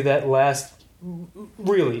especially that last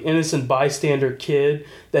really innocent bystander kid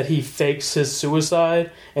that he fakes his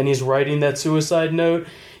suicide and he's writing that suicide note,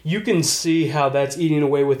 you can see how that's eating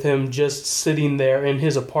away with him just sitting there in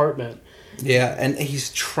his apartment. Yeah, and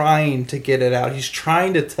he's trying to get it out. He's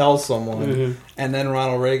trying to tell someone, and then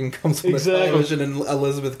Ronald Reagan comes on the television, and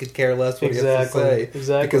Elizabeth could care less what he has to say.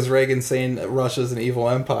 Exactly. Because Reagan's saying that Russia's an evil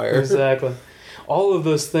empire. Exactly. All of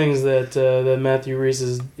those things that that Matthew Rhys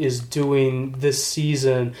is doing this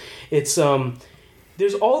season, it's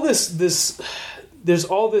there's all this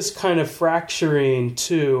kind of fracturing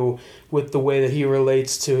too with the way that he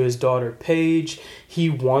relates to his daughter Paige. He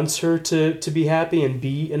wants her to be happy and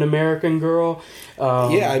be an American girl.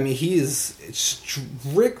 He is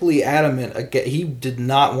strictly adamant. He did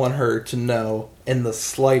not want her to know in the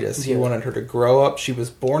slightest. He wanted her to grow up. She was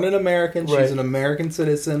born an American. She's an American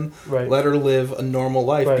citizen. Right. Let her live a normal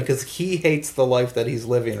life because he hates the life that he's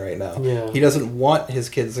living right now. Yeah. He doesn't want his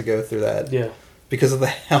kids to go through that. Yeah. Because of the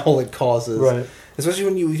hell it causes. Right. Especially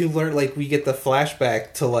when you learn, like, we get the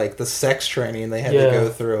flashback to, like, the sex training they had to go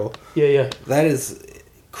through. Yeah. That is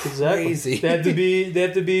crazy. Exactly. They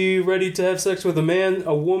have to be ready to have sex with a man,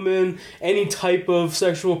 a woman, any type of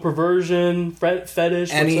sexual perversion,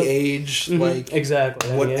 fetish. Any age, like...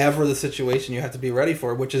 Exactly. Whatever the situation, you have to be ready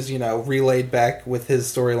for, which is, relayed back with his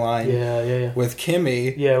storyline. Yeah. With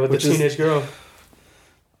Kimmy. Yeah, with the teenage girl.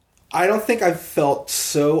 I don't think I've felt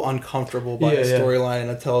so uncomfortable by a storyline in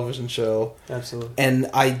a television show. Absolutely. And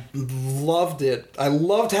I loved it. I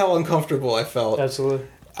loved how uncomfortable I felt. Absolutely.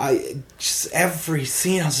 Every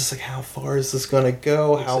scene, I was just like, how far is this going to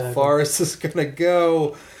go? Exactly. How far is this going to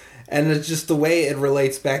go? And it's just the way it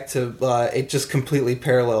relates back to, it just completely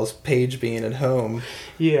parallels Paige being at home.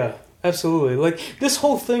 Yeah, absolutely. Like, this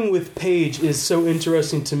whole thing with Paige is so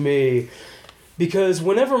interesting to me because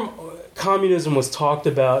whenever communism was talked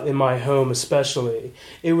about in my home especially,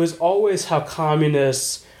 it was always how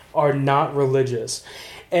communists are not religious.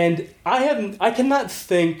 And I cannot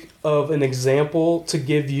think of an example to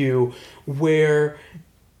give you where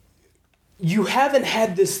you haven't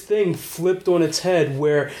had this thing flipped on its head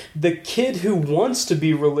where the kid who wants to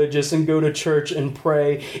be religious and go to church and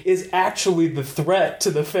pray is actually the threat to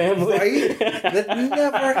the family. Right? That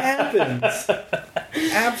never happens.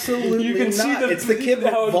 Absolutely you can not. See it's the kid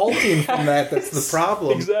vaulting from that's the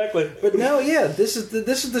problem. Exactly. But no, this is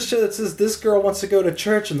the show that says this girl wants to go to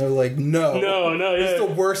church, and they're like, no, it's the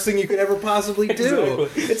worst thing you could ever possibly do.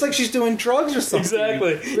 Exactly. It's like she's doing drugs or something.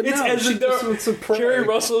 Exactly. But it's she just wants to pray. Carrie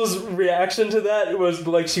Russell's reaction to that was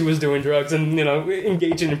like she was doing drugs and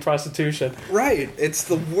engaging in prostitution. Right. It's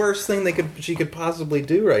the worst thing she could possibly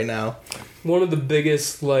do right now. One of the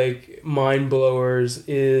biggest mind blowers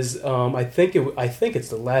is I think it's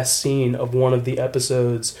the last scene of one of the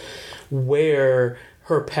episodes where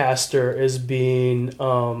her pastor is being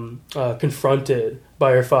confronted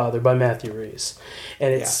by her father, by Matthew Rhys,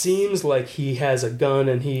 and it seems like he has a gun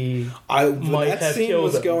and he might have killed him. That scene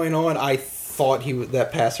was going on. I thought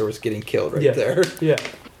that pastor was getting killed there. Yeah.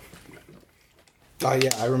 Oh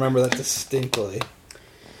yeah, I remember that distinctly.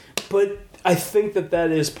 But I think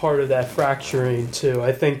that is part of that fracturing too.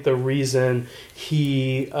 I think the reason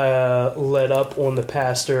he let up on the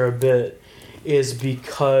pastor a bit is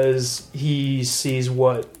because he sees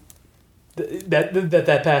what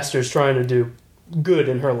that pastor is trying to do good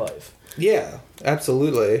in her life. Yeah,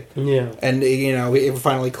 absolutely. Yeah. And, you know, it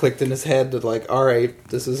finally clicked in his head that, like, all right,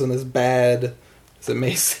 this isn't as bad as it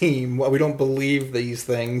may seem. Well, we don't believe these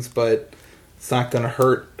things, but it's not going to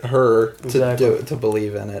hurt her to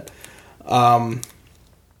believe in it. And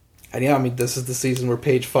yeah, I mean, this is the season where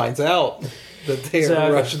Paige finds out that they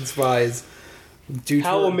are Russian spies.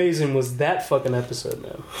 How amazing was that fucking episode,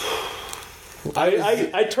 man?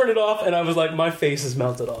 I turned it off and I was like, my face is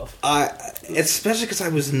melted off. Especially because I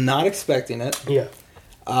was not expecting it. Yeah.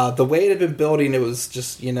 The way it had been building, it was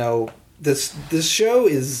just, you know, this show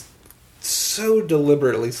is so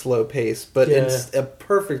deliberately slow paced, but in a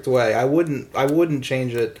perfect way. I wouldn't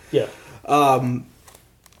change it. Yeah.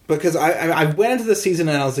 Because I went into the season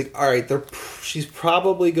and I was like, all right, she's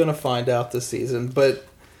probably going to find out this season, but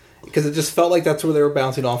because it just felt like that's where they were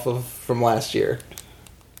bouncing off of from last year.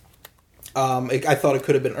 I thought it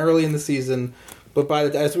could have been early in the season, but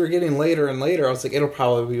as we were getting later and later, I was like, it'll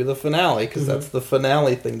probably be the finale, because that's the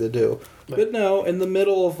finale thing to do. Right. But no, in the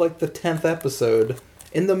middle of like the 10th episode,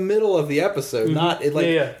 not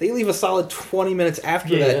they leave a solid 20 minutes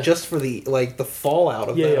after that just for the fallout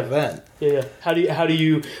of that event. Yeah. How do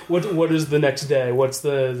you what is the next day? What's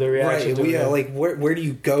the reaction? Right. To like where do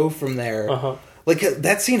you go from there? Like,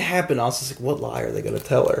 that scene happened, I was just like, what lie are they going to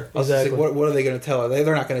tell her? I was just like, what are they going to tell her?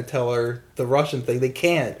 They're not going to tell her the Russian thing. They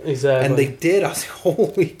can't. Exactly. And they did. I was like,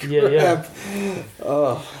 holy crap.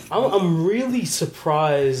 Yeah. I'm really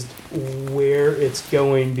surprised where it's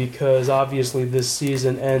going, because obviously this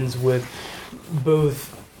season ends with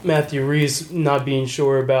both Matthew Rhys not being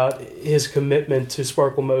sure about his commitment to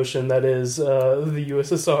Sparkle Motion, that is the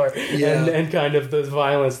USSR, and kind of the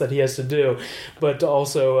violence that he has to do, but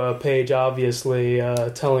also Paige obviously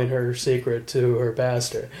telling her secret to her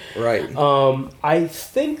pastor. Right. I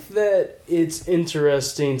think that it's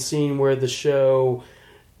interesting seeing where the show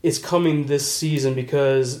is coming this season,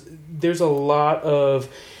 because there's a lot of...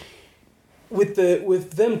 With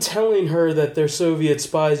them telling her that they're Soviet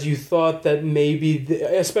spies, you thought that maybe,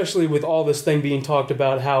 especially with all this thing being talked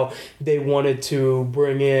about, how they wanted to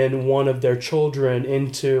bring in one of their children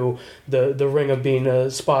into the ring of being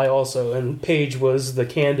a spy also, and Paige was the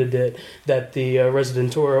candidate that the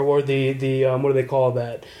Residentura, or the what do they call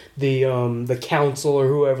that? The council or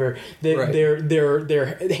whoever,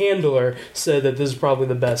 their handler said that this is probably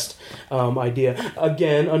the best idea.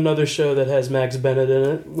 Again, another show that has Max Bennett in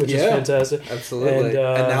it, which is fantastic. Absolutely. And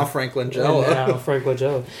now Frank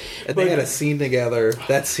Langella. And they had a scene together.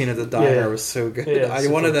 That scene at the diner was so good. Yeah, I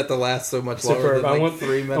wanted that to last so much longer than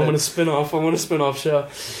 3 minutes. I want a spin-off show.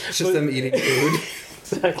 It's just them eating food.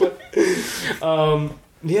 Exactly.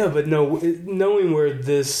 Yeah, but no, knowing where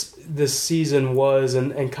this season was,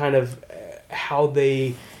 and kind of how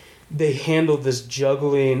they handled this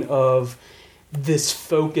juggling of this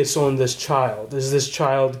focus on this child. Is this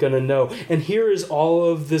child going to know? And here is all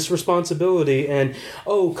of this responsibility, and,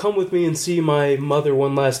 come with me and see my mother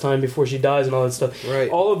one last time before she dies, and all that stuff. Right.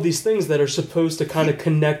 All of these things that are supposed to kind of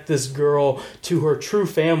connect this girl to her true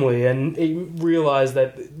family, and realize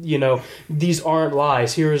that, these aren't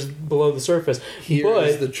lies. Here is below the surface. Here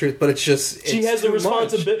is the truth, but it's just... She has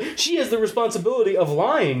the responsibility of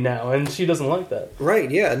lying now, and she doesn't like that. Right,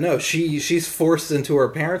 yeah, no, she's forced into her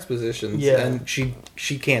parents' positions, and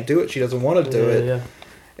she can't do it. She doesn't want to do it. Yeah.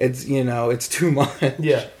 It's it's too much.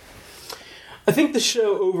 Yeah. I think the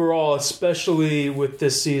show overall, especially with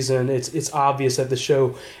this season, it's obvious that the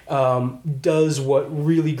show does what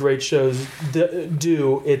really great shows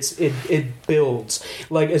do. It builds.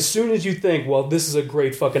 Like, as soon as you think, well, this is a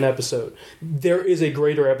great fucking episode, there is a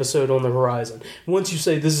greater episode on the horizon. Once you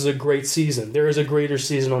say this is a great season, there is a greater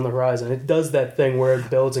season on the horizon. It does that thing where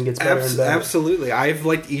it builds and gets better and better. Absolutely. I've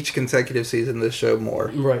liked each consecutive season of this show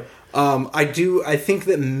more. Right. I think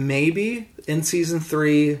that maybe in season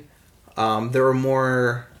 3... there were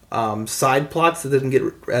more side plots that didn't get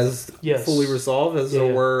as fully resolved as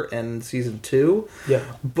there were in season 2. Yeah,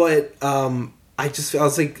 but I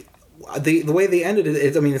was like, the way they ended it.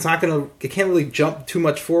 It's not gonna. It can't really jump too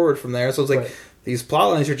much forward from there. So it's like these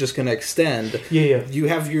plot lines are just going to extend. Yeah. You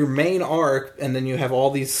have your main arc, and then you have all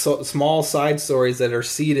these small side stories that are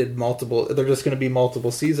seeded multiple. They're just going to be multiple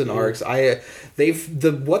season arcs.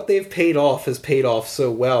 What they've paid off has paid off so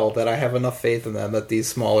well that I have enough faith in them that these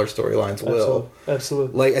smaller storylines will.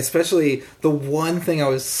 Absolutely. Like, especially the one thing I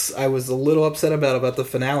was a little upset about the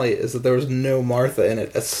finale is that there was no Martha in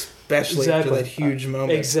it, especially after that huge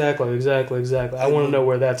moment. Exactly. I want to know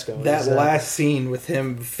where that's going. That last scene with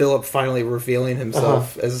him, Philip finally revealing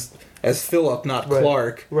himself as Philip, not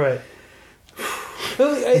Clark. Right.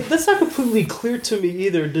 That's not completely clear to me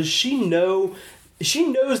either. Does she know? She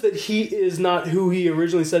knows that he is not who he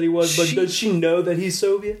originally said he was, but does she know that he's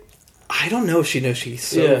Soviet? I don't know if she knows she's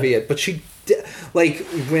Soviet, but she like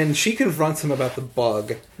when she confronts him about the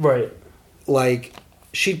bug, right? Like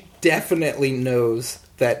she definitely knows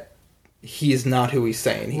that he is not who he's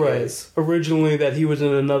saying he is. Originally, that he was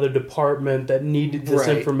in another department that needed this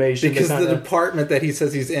information because the department that he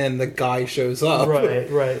says he's in, the guy shows up.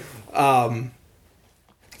 Right.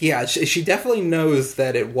 Yeah, she definitely knows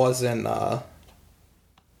that it wasn't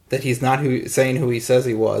that he's not saying who he says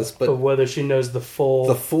he was, but whether she knows the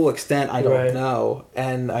full extent, I don't know.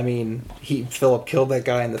 And I mean, Philip killed that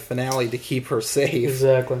guy in the finale to keep her safe.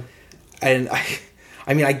 Exactly. And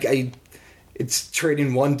I mean, it's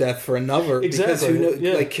trading one death for another. Exactly. Because who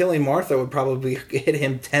knows, like killing Martha would probably hit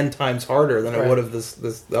him 10 times harder than it would have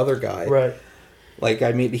this other guy. Right. Like,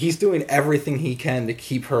 I mean, he's doing everything he can to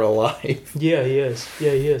keep her alive. Yeah, he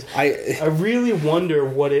is. I really wonder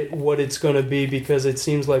what it's going to be, because it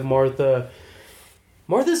seems like Martha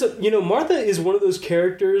is one of those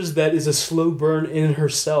characters that is a slow burn in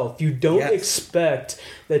herself. You don't expect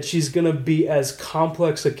that she's going to be as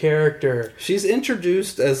complex a character. She's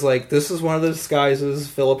introduced as, like, this is one of the disguises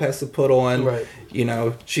Philip has to put on. Right. You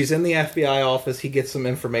know, she's in the FBI office. He gets some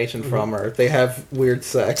information from her. They have weird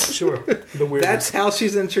sex. Sure. The weird. That's how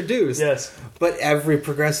she's introduced. Yes. But every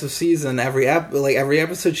progressive season, every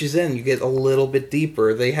episode she's in, you get a little bit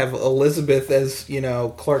deeper. They have Elizabeth as,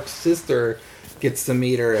 Clark's sister gets to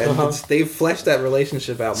meet her, and they've fleshed that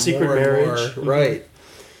relationship out Secret more marriage. and more. Right.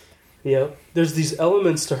 Yeah. There's these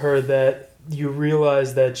elements to her that you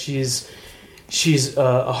realize that she's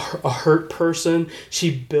a hurt person. She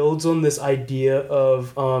builds on this idea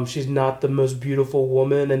of she's not the most beautiful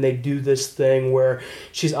woman, and they do this thing where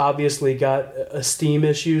she's obviously got esteem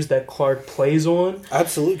issues that Clark plays on.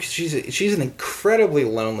 Absolutely. She's an incredibly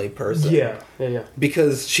lonely person. Yeah.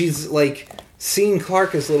 Because she's like, seeing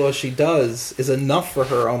Clark as little as she does is enough for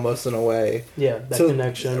her, almost, in a way. Yeah, that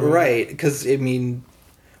connection. Right, because, I mean,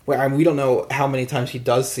 we don't know how many times he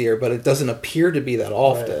does see her, but it doesn't appear to be that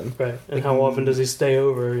often. Right. And how often does he stay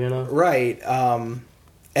over, Right.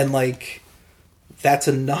 And, like, that's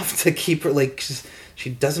enough to keep her, like,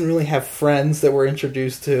 she doesn't really have friends that we're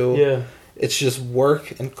introduced to. Yeah. It's just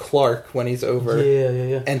work and Clark when he's over.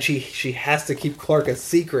 Yeah. And she has to keep Clark a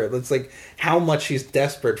secret. It's like how much she's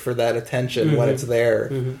desperate for that attention when it's there.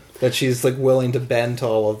 That she's like willing to bend to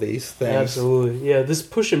all of these things. Absolutely. Yeah, this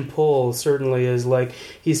push and pull certainly is like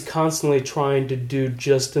he's constantly trying to do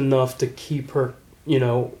just enough to keep her,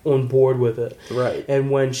 on board with it. Right.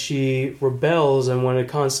 And when she rebels, and when it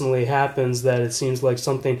constantly happens that it seems like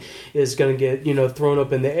something is going to get, thrown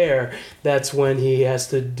up in the air, that's when he has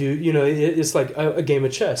to do, it's like a game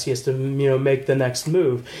of chess. He has to, make the next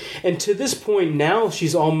move. And to this point now,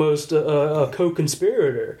 she's almost a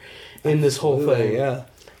co-conspirator in this whole thing. Yeah.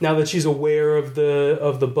 Now that she's aware of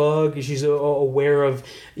the bug, she's aware of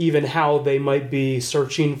even how they might be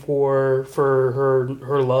searching for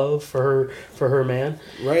her love, for her man.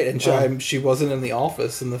 Right, and she wasn't in the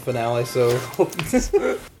office in the finale, so.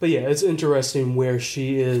 But yeah, it's interesting where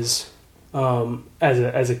she is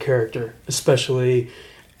as a character, especially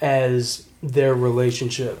as their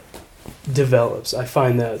relationship develops. I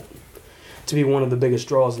find that to be one of the biggest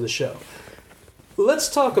draws of the show. Let's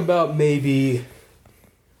talk about maybe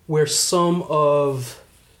where some of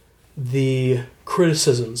the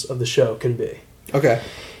criticisms of the show can be. Okay.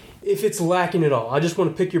 If it's lacking at all, I just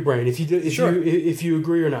want to pick your brain. If you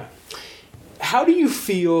agree or not, how do you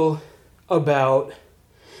feel about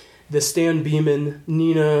the Stan Beeman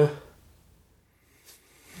Nina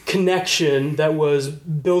connection that was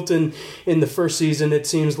built in the first season? It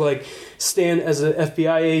seems like Stan, as an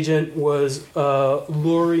FBI agent, was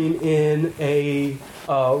luring in a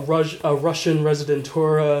Russian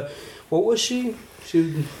residentura. What was she?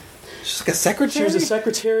 She's like a secretary? She was a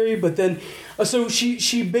secretary, but then... so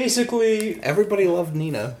she basically... Everybody loved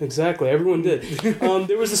Nina. Exactly, everyone did.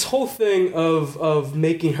 There was this whole thing of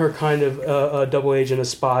making her kind of a double agent, a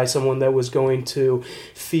spy, someone that was going to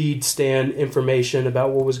feed Stan information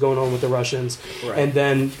about what was going on with the Russians. Right. And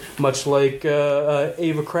then, much like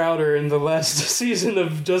Ava Crowder in the last season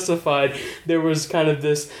of Justified, there was kind of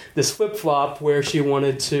this flip-flop where she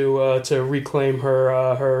wanted to reclaim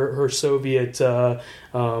her Soviet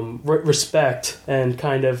respect and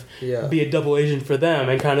kind of be a double agent for them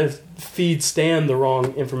and kind of feed Stan the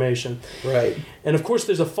wrong information. Right. And of course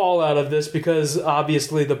there's a fallout of this because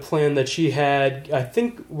obviously the plan that she had, I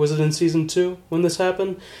think, was it in season 2 when this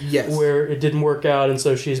happened? Yes. Where it didn't work out and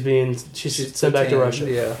so she's sent back to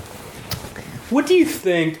Russia. Yeah. What do you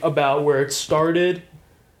think about where it started,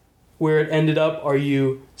 where it ended up? Are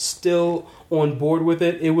you still on board with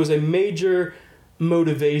it? It was a major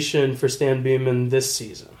motivation for Stan Beeman this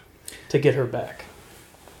season to get her back.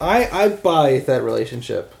 I buy that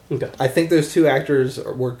relationship. Okay. I think those two actors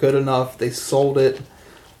were good enough. They sold it.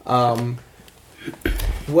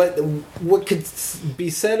 What could be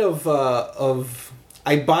said of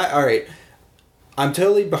I buy. All right, I'm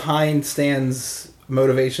totally behind Stan's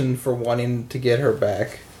motivation for wanting to get her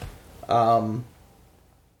back.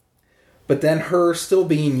 But then her still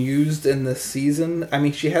being used in this season. I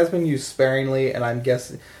mean, she has been used sparingly, and I'm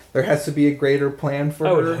guessing there has to be a greater plan for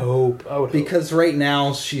her. I would hope. Because right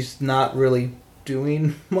now, she's not really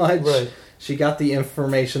doing much. Right. She got the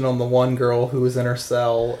information on the one girl who was in her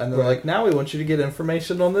cell, and they're like, now we want you to get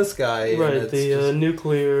information on this guy. Right, the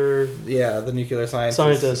nuclear... Yeah, the nuclear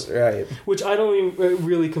scientist. Right. Which I don't even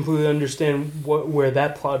really completely understand where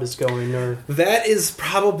that plot is going. Or that is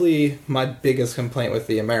probably my biggest complaint with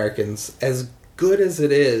the Americans. As good as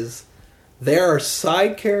it is, there are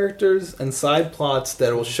side characters and side plots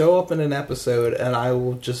that will show up in an episode, and I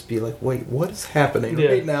will just be like, wait, what is happening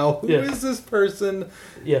right now? Who is this person?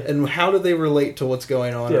 Yeah. And how do they relate to what's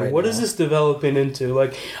going on right what now? is this developing into?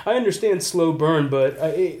 Like, I understand slow burn, but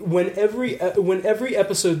when every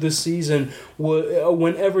episode this season,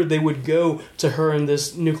 whenever they would go to her and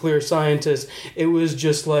this nuclear scientist, it was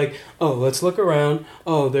just like, oh, let's look around.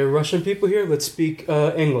 Oh, there are Russian people here. Let's speak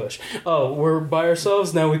English. Oh, we're by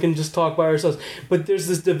ourselves. Now we can just talk by ourselves. But there's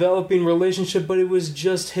this developing relationship, but it was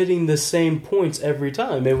just hitting the same points every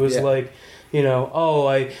time. It was like...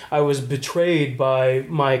 I was betrayed by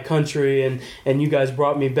my country and you guys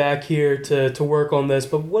brought me back here to work on this.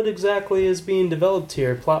 But what exactly is being developed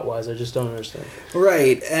here plot-wise? I just don't understand.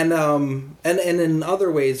 Right. And in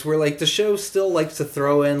other ways where like the show still likes to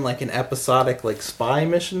throw in like an episodic like spy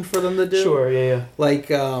mission for them to do. Sure, yeah. Like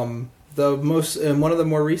the most in one of the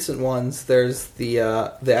more recent ones, there's the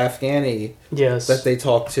Afghani that they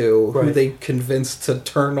talk to, who they convinced to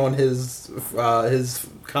turn on his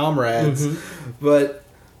comrades, but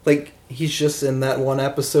like he's just in that one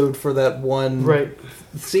episode for that one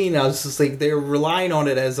scene. I was just like, they were relying on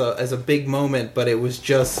it as a big moment, but it was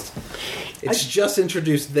just just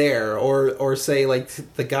introduced there, or say like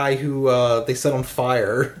the guy who they set on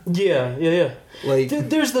fire. Yeah. Like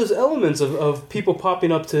there's those elements of people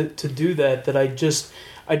popping up to do that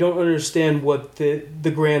I don't understand what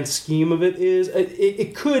the grand scheme of it is.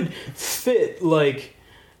 It could fit like.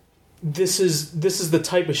 This is the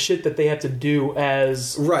type of shit that they have to do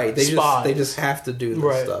as spies. They just have to do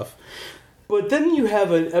this stuff. But then you have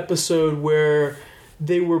an episode where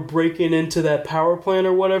they were breaking into that power plant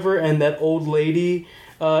or whatever, and that old lady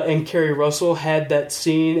and Kerry Russell had that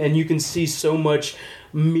scene, and you can see so much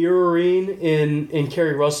mirroring in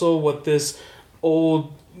Kerry Russell with this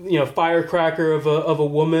old firecracker of a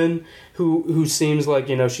woman who seems like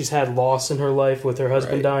she's had loss in her life with her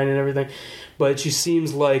husband dying and everything, but she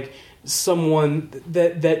seems like someone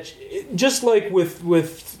that just like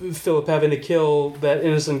with Philip having to kill that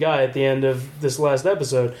innocent guy at the end of this last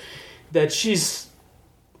episode, that she's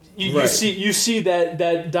you see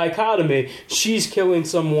that dichotomy. She's killing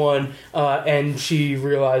someone and she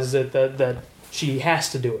realizes that she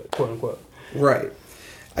has to do it, quote unquote. Right.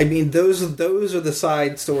 I mean, those are the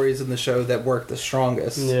side stories in the show that work the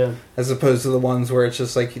strongest. Yeah. As opposed to the ones where it's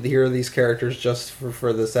just like, here are these characters just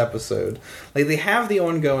for this episode. Like, they have the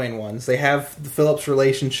ongoing ones. They have Philip's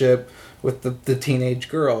relationship with the teenage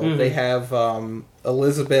girl. Mm-hmm. They have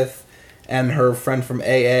Elizabeth and her friend from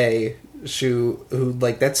AA, who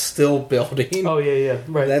like, that's still building. Oh, yeah,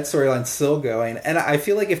 right. That storyline's still going. And I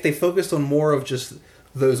feel like if they focused on more of just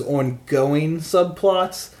those ongoing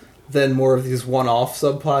subplots than more of these one-off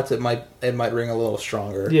subplots, it might ring a little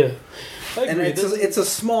stronger. Yeah, I agree. And it's a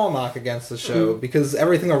small knock against the show because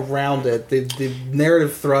everything around it, the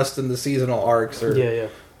narrative thrust and the seasonal arcs are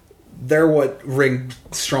they're what ring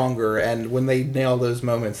stronger. And when they nail those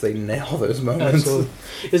moments, they nail those moments. Absolutely.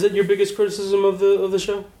 Is that your biggest criticism of the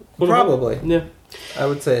show? Probably. Yeah, I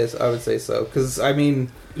would say so because I mean,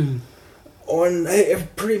 on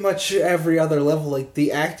pretty much every other level, like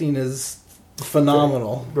the acting is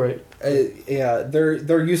phenomenal. Right.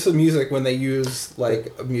 Their use of music when they use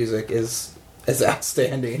like music is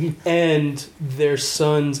outstanding. And their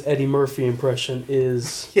son's Eddie Murphy impression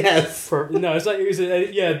is it's like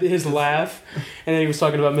his laugh, and then he was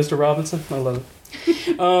talking about Mr. Robinson. I love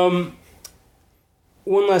it.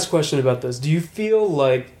 One last question about this: do you feel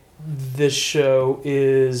like this show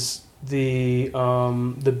is the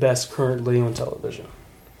best currently on television?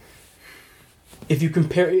 If you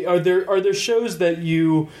compare, are there shows that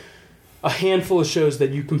a handful of shows that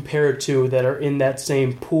you compare it to that are in that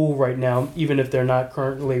same pool right now, even if they're not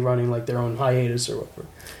currently running like their own hiatus or whatever?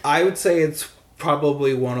 I would say it's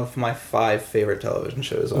probably one of my 5 favorite television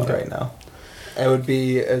shows on right now. It would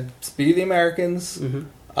be Speed of the Americans,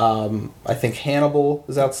 I think Hannibal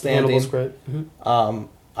is outstanding. Hannibal's great. Mm-hmm.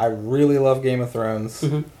 I really love Game of Thrones.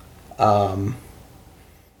 Mm-hmm.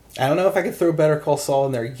 I don't know if I could throw Better Call Saul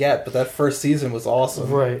in there yet, but that first season was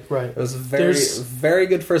awesome. Right. It was very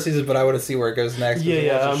good first season, but I want to see where it goes next.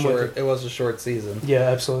 It was a short season. Yeah,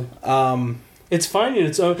 absolutely. It's finding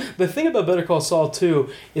its own. The thing about Better Call Saul too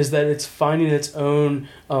is that it's finding its own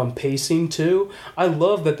pacing too. I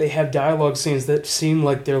love that they have dialogue scenes that seem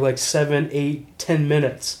like they're like 7, 8, 10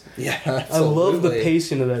 minutes. Yeah, absolutely. I love the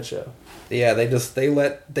pacing of that show. Yeah, they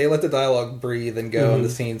let the dialogue breathe and go, and the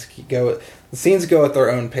scenes go. The scenes go at their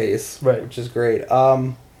own pace, right? Which is great.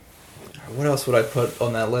 What else would I put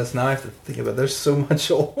on that list? Now I have to think about it. There's so much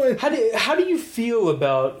on. How do you feel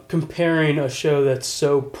about comparing a show that's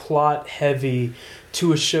so plot heavy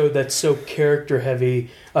to a show that's so character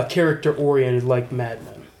heavy, character oriented like Mad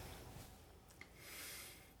Men?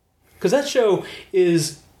 Because that show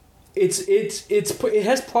is. It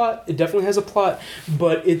has plot. It definitely has a plot,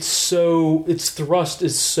 but its thrust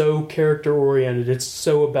is so character oriented. It's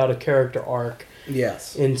so about a character arc.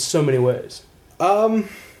 Yes, in so many ways.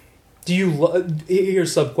 Do you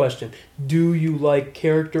here's a sub question: do you like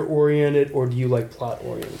character oriented or do you like plot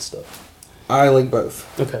oriented stuff? I like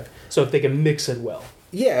both. Okay, so if they can mix it well.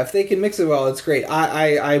 Yeah, if they can mix it well, it's great.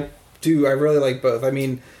 I do. I really like both. I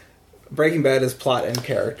mean, Breaking Bad is plot and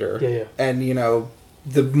character. Yeah. And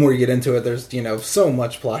the more you get into it, there's, so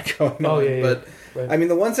much plot going on. Yeah. But, right. I mean,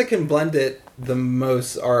 the ones that can blend it the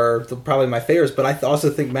most are probably my favorites, but I also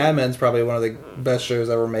think Mad Men's probably one of the best shows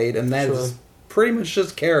ever made, and that is pretty much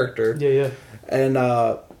just character. Yeah. And,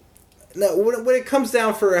 no, when it comes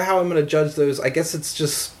down for how I'm going to judge those, I guess it's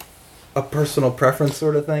just a personal preference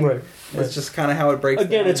sort of thing. Right. It's just kind of how it breaks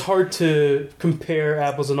Again, down. It's hard to compare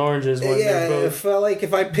apples and oranges when they're both...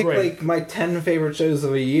 if I pick, my 10 favorite shows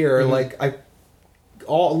of a year,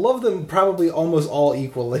 I love them probably almost all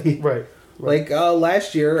equally. Right. Like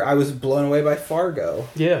last year, I was blown away by Fargo.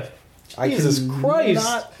 Yeah. Jesus Christ!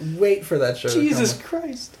 Cannot wait for that show. Jesus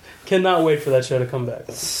Christ! Cannot wait for that show to come back.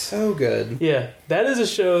 So good. Yeah, that is a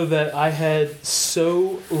show that I had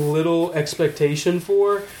so little expectation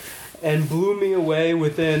for, and blew me away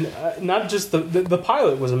within. Not just the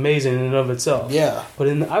pilot was amazing in and of itself. Yeah. But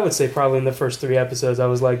I would say probably in the first 3 episodes, I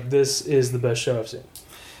was like, this is the best show I've seen.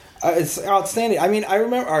 It's outstanding. I mean, I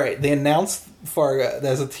remember, alright, they announced Fargo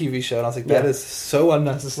as a TV show, and I was like, that is so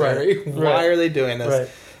unnecessary. Right. Why are they doing this? Right.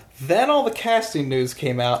 Then all the casting news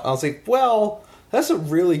came out, and I was like, well, that's a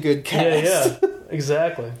really good cast. Yeah,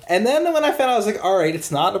 exactly. And then when I found out, I was like, alright,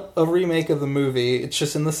 it's not a remake of the movie, it's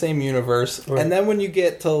just in the same universe. Right. And then when you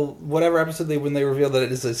get to whatever episode when they reveal that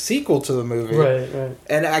it is a sequel to the movie. Right.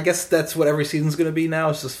 And I guess that's what every season's going to be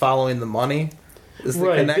now, it's just following the money. Is the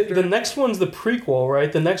connector. The next one's the prequel,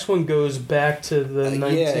 right? The next one goes back to the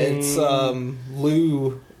 19... Yeah, it's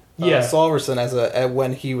Lou Solverson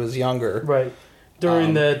when he was younger. Right.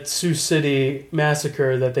 During the Sioux City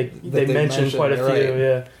massacre that they mentioned quite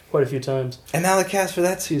a few times. And now the cast for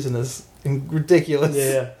that season is ridiculous.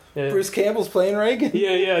 Yeah. Bruce Campbell's playing Reagan.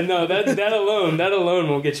 Yeah. No, that alone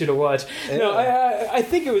will get you to watch. Yeah. No, I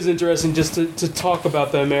think it was interesting just to talk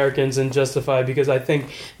about the Americans and Justified, because I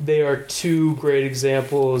think they are 2 great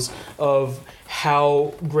examples of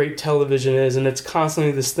how great television is, and it's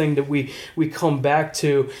constantly this thing that we come back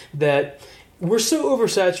to, that we're so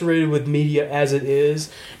oversaturated with media as it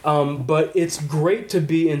is, but it's great to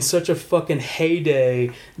be in such a fucking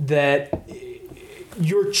heyday that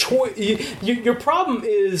your choice, your problem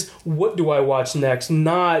is, what do I watch next?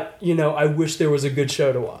 Not, I wish there was a good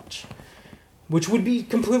show to watch, which would be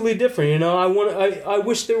completely different. I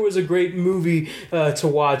wish there was a great movie to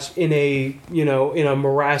watch in a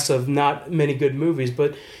morass of not many good movies,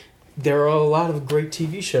 but there are a lot of great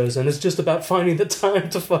TV shows, and it's just about finding the time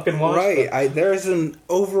to fucking watch them. Right. There's an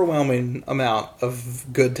overwhelming amount of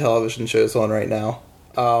good television shows on right now.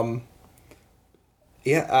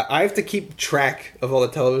 Yeah, I have to keep track of all the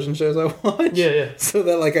television shows I watch. Yeah. So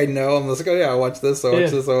that, I know, I'm just like, oh yeah, I watch this, I watch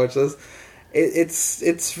this, I watch this.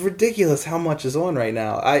 It's ridiculous how much is on right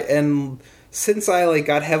now. And since I,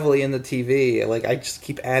 got heavily into TV, I just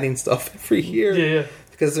keep adding stuff every year. Yeah.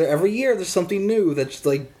 Because every year there's something new that's,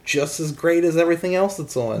 just as great as everything else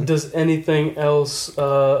that's on. Does anything else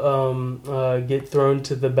get thrown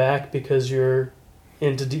to the back because you're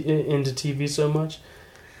into TV so much?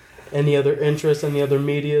 Any other interest, any other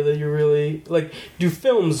media that you really like? Do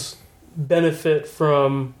films benefit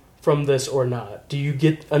from this or not? Do you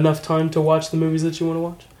get enough time to watch the movies that you want to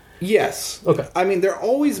watch? Yes. Okay. I mean, there are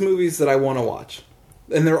always movies that I want to watch,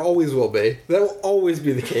 and there always will be. That will always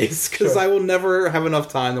be the case, because I will never have enough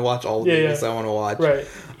time to watch all the movies I want to watch. Right.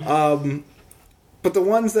 But the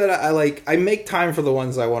ones that I like, I make time for the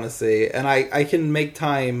ones I want to see, and I can make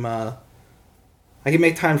time. I can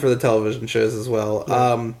make time for the television shows as well.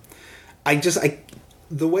 Yeah.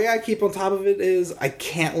 The way I keep on top of it is I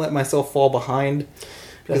can't let myself fall behind.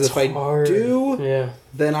 Because if I do,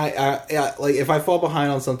 then I like if I fall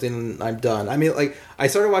behind on something, I'm done. I mean, like I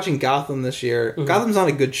started watching Gotham this year. Mm-hmm. Gotham's not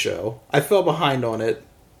a good show. I fell behind on it,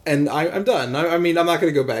 and I'm done. I mean, I'm not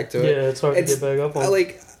going to go back to it. Yeah, it's hard to get back up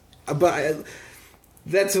on.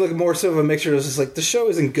 That's like more so of a mixture. It's just like the show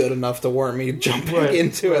isn't good enough to warrant me to jump back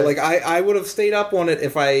into it. Like I would have stayed up on it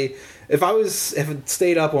if it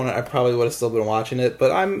stayed up on it, I probably would have still been watching it.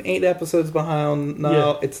 But I'm 8 episodes behind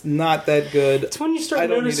now. It's not that good. It's when you start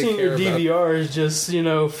noticing your DVRs just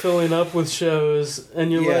filling up with shows,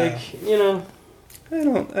 and you're like, I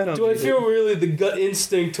don't. Do I feel really the gut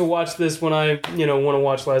instinct to watch this when I want to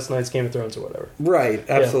watch last night's Game of Thrones or whatever? Right.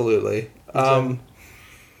 Absolutely. Yeah.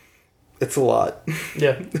 It's a lot.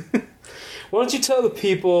 Yeah. Why don't you tell the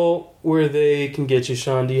people where they can get you,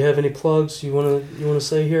 Sean? Do you have any plugs you want to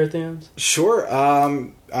say here at the end? Sure.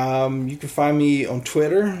 You can find me on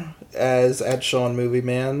Twitter as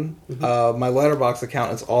 @SeanMovieMan. Mm-hmm. My Letterboxd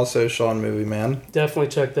account is also Sean Movie Man. Definitely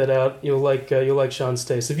check that out. You'll like Sean's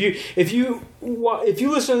taste. If you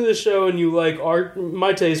listen to this show and you like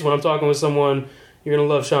my taste when I'm talking with someone, you're gonna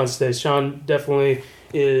love Sean's taste. Sean definitely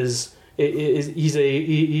is.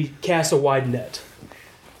 He casts a wide net.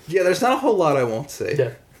 Yeah, there's not a whole lot I won't say.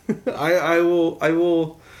 Yeah. I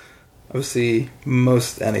will see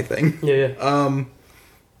most anything. Yeah.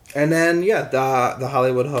 And then the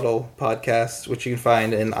Hollywood Huddle podcast, which you can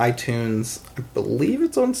find in iTunes. I believe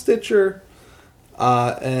it's on Stitcher.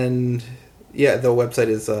 And the website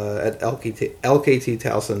is at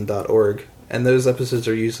lkttowson.org. And those episodes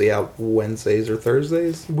are usually out Wednesdays or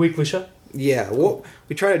Thursdays. Weekly show? Yeah, well,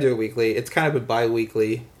 we try to do it weekly. It's kind of been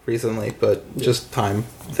bi-weekly recently, but just time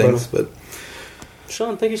things. But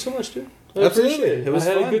Sean, thank you so much, dude. I appreciate it. It was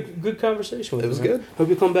fun. I had a good conversation with you. It was good. Hope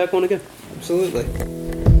you come back on again. Absolutely.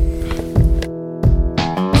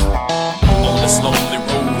 On this lonely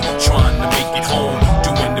road, trying to make it home,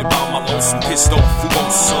 doing it by my lonesome, pissed off, who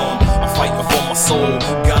wants some? I'm fighting for my soul.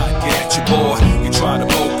 God, get at you, boy. You try to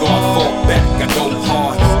go, God, fall back. I go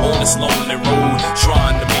hard on this lonely road,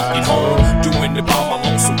 trying to make it home, doing it by my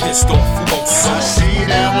lonesome, pissed off, who wants some? I see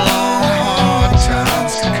them long, hard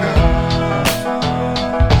times to come.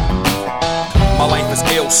 My life is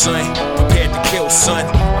ill, son, prepared to kill, son.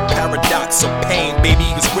 Paradox of pain, baby,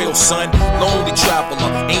 is real, son. Lonely traveler,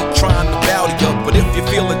 ain't trying to value you, but if you're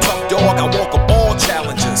feeling tough, dog, I walk up all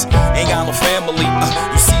challenges. Ain't got no family,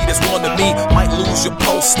 you see there's one of me. Might lose your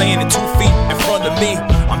post, standing 2 feet in front of me.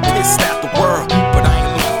 I'm pissed at the world, but I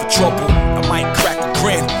ain't looking for trouble. I might crack a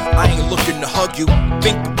grin, I ain't looking to hug you.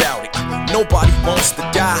 Think about it, nobody wants to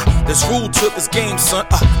die. There's rule to this game, son,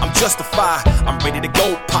 I'm justified. I'm ready to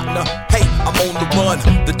go, partner, hey, I'm on the run.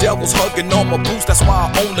 The devil's hugging on my boots, that's why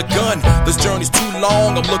I own a gun. This journey's too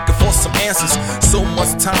long, I'm looking for some answers. So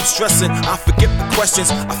much time stressing, I forget the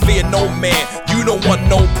questions. I fear no man, you don't want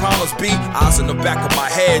no problems, B. Eyes in the back of my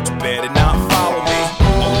head, you better not follow me.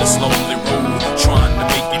 On this lonely road, trying to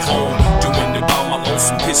make it home, doing it by my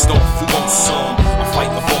lonesome, pissed off, who wants some? I'm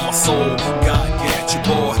fighting for my soul, God, get at you,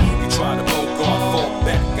 boy. You try to go, God, fall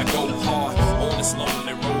back, I go hard on this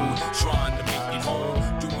lonely road.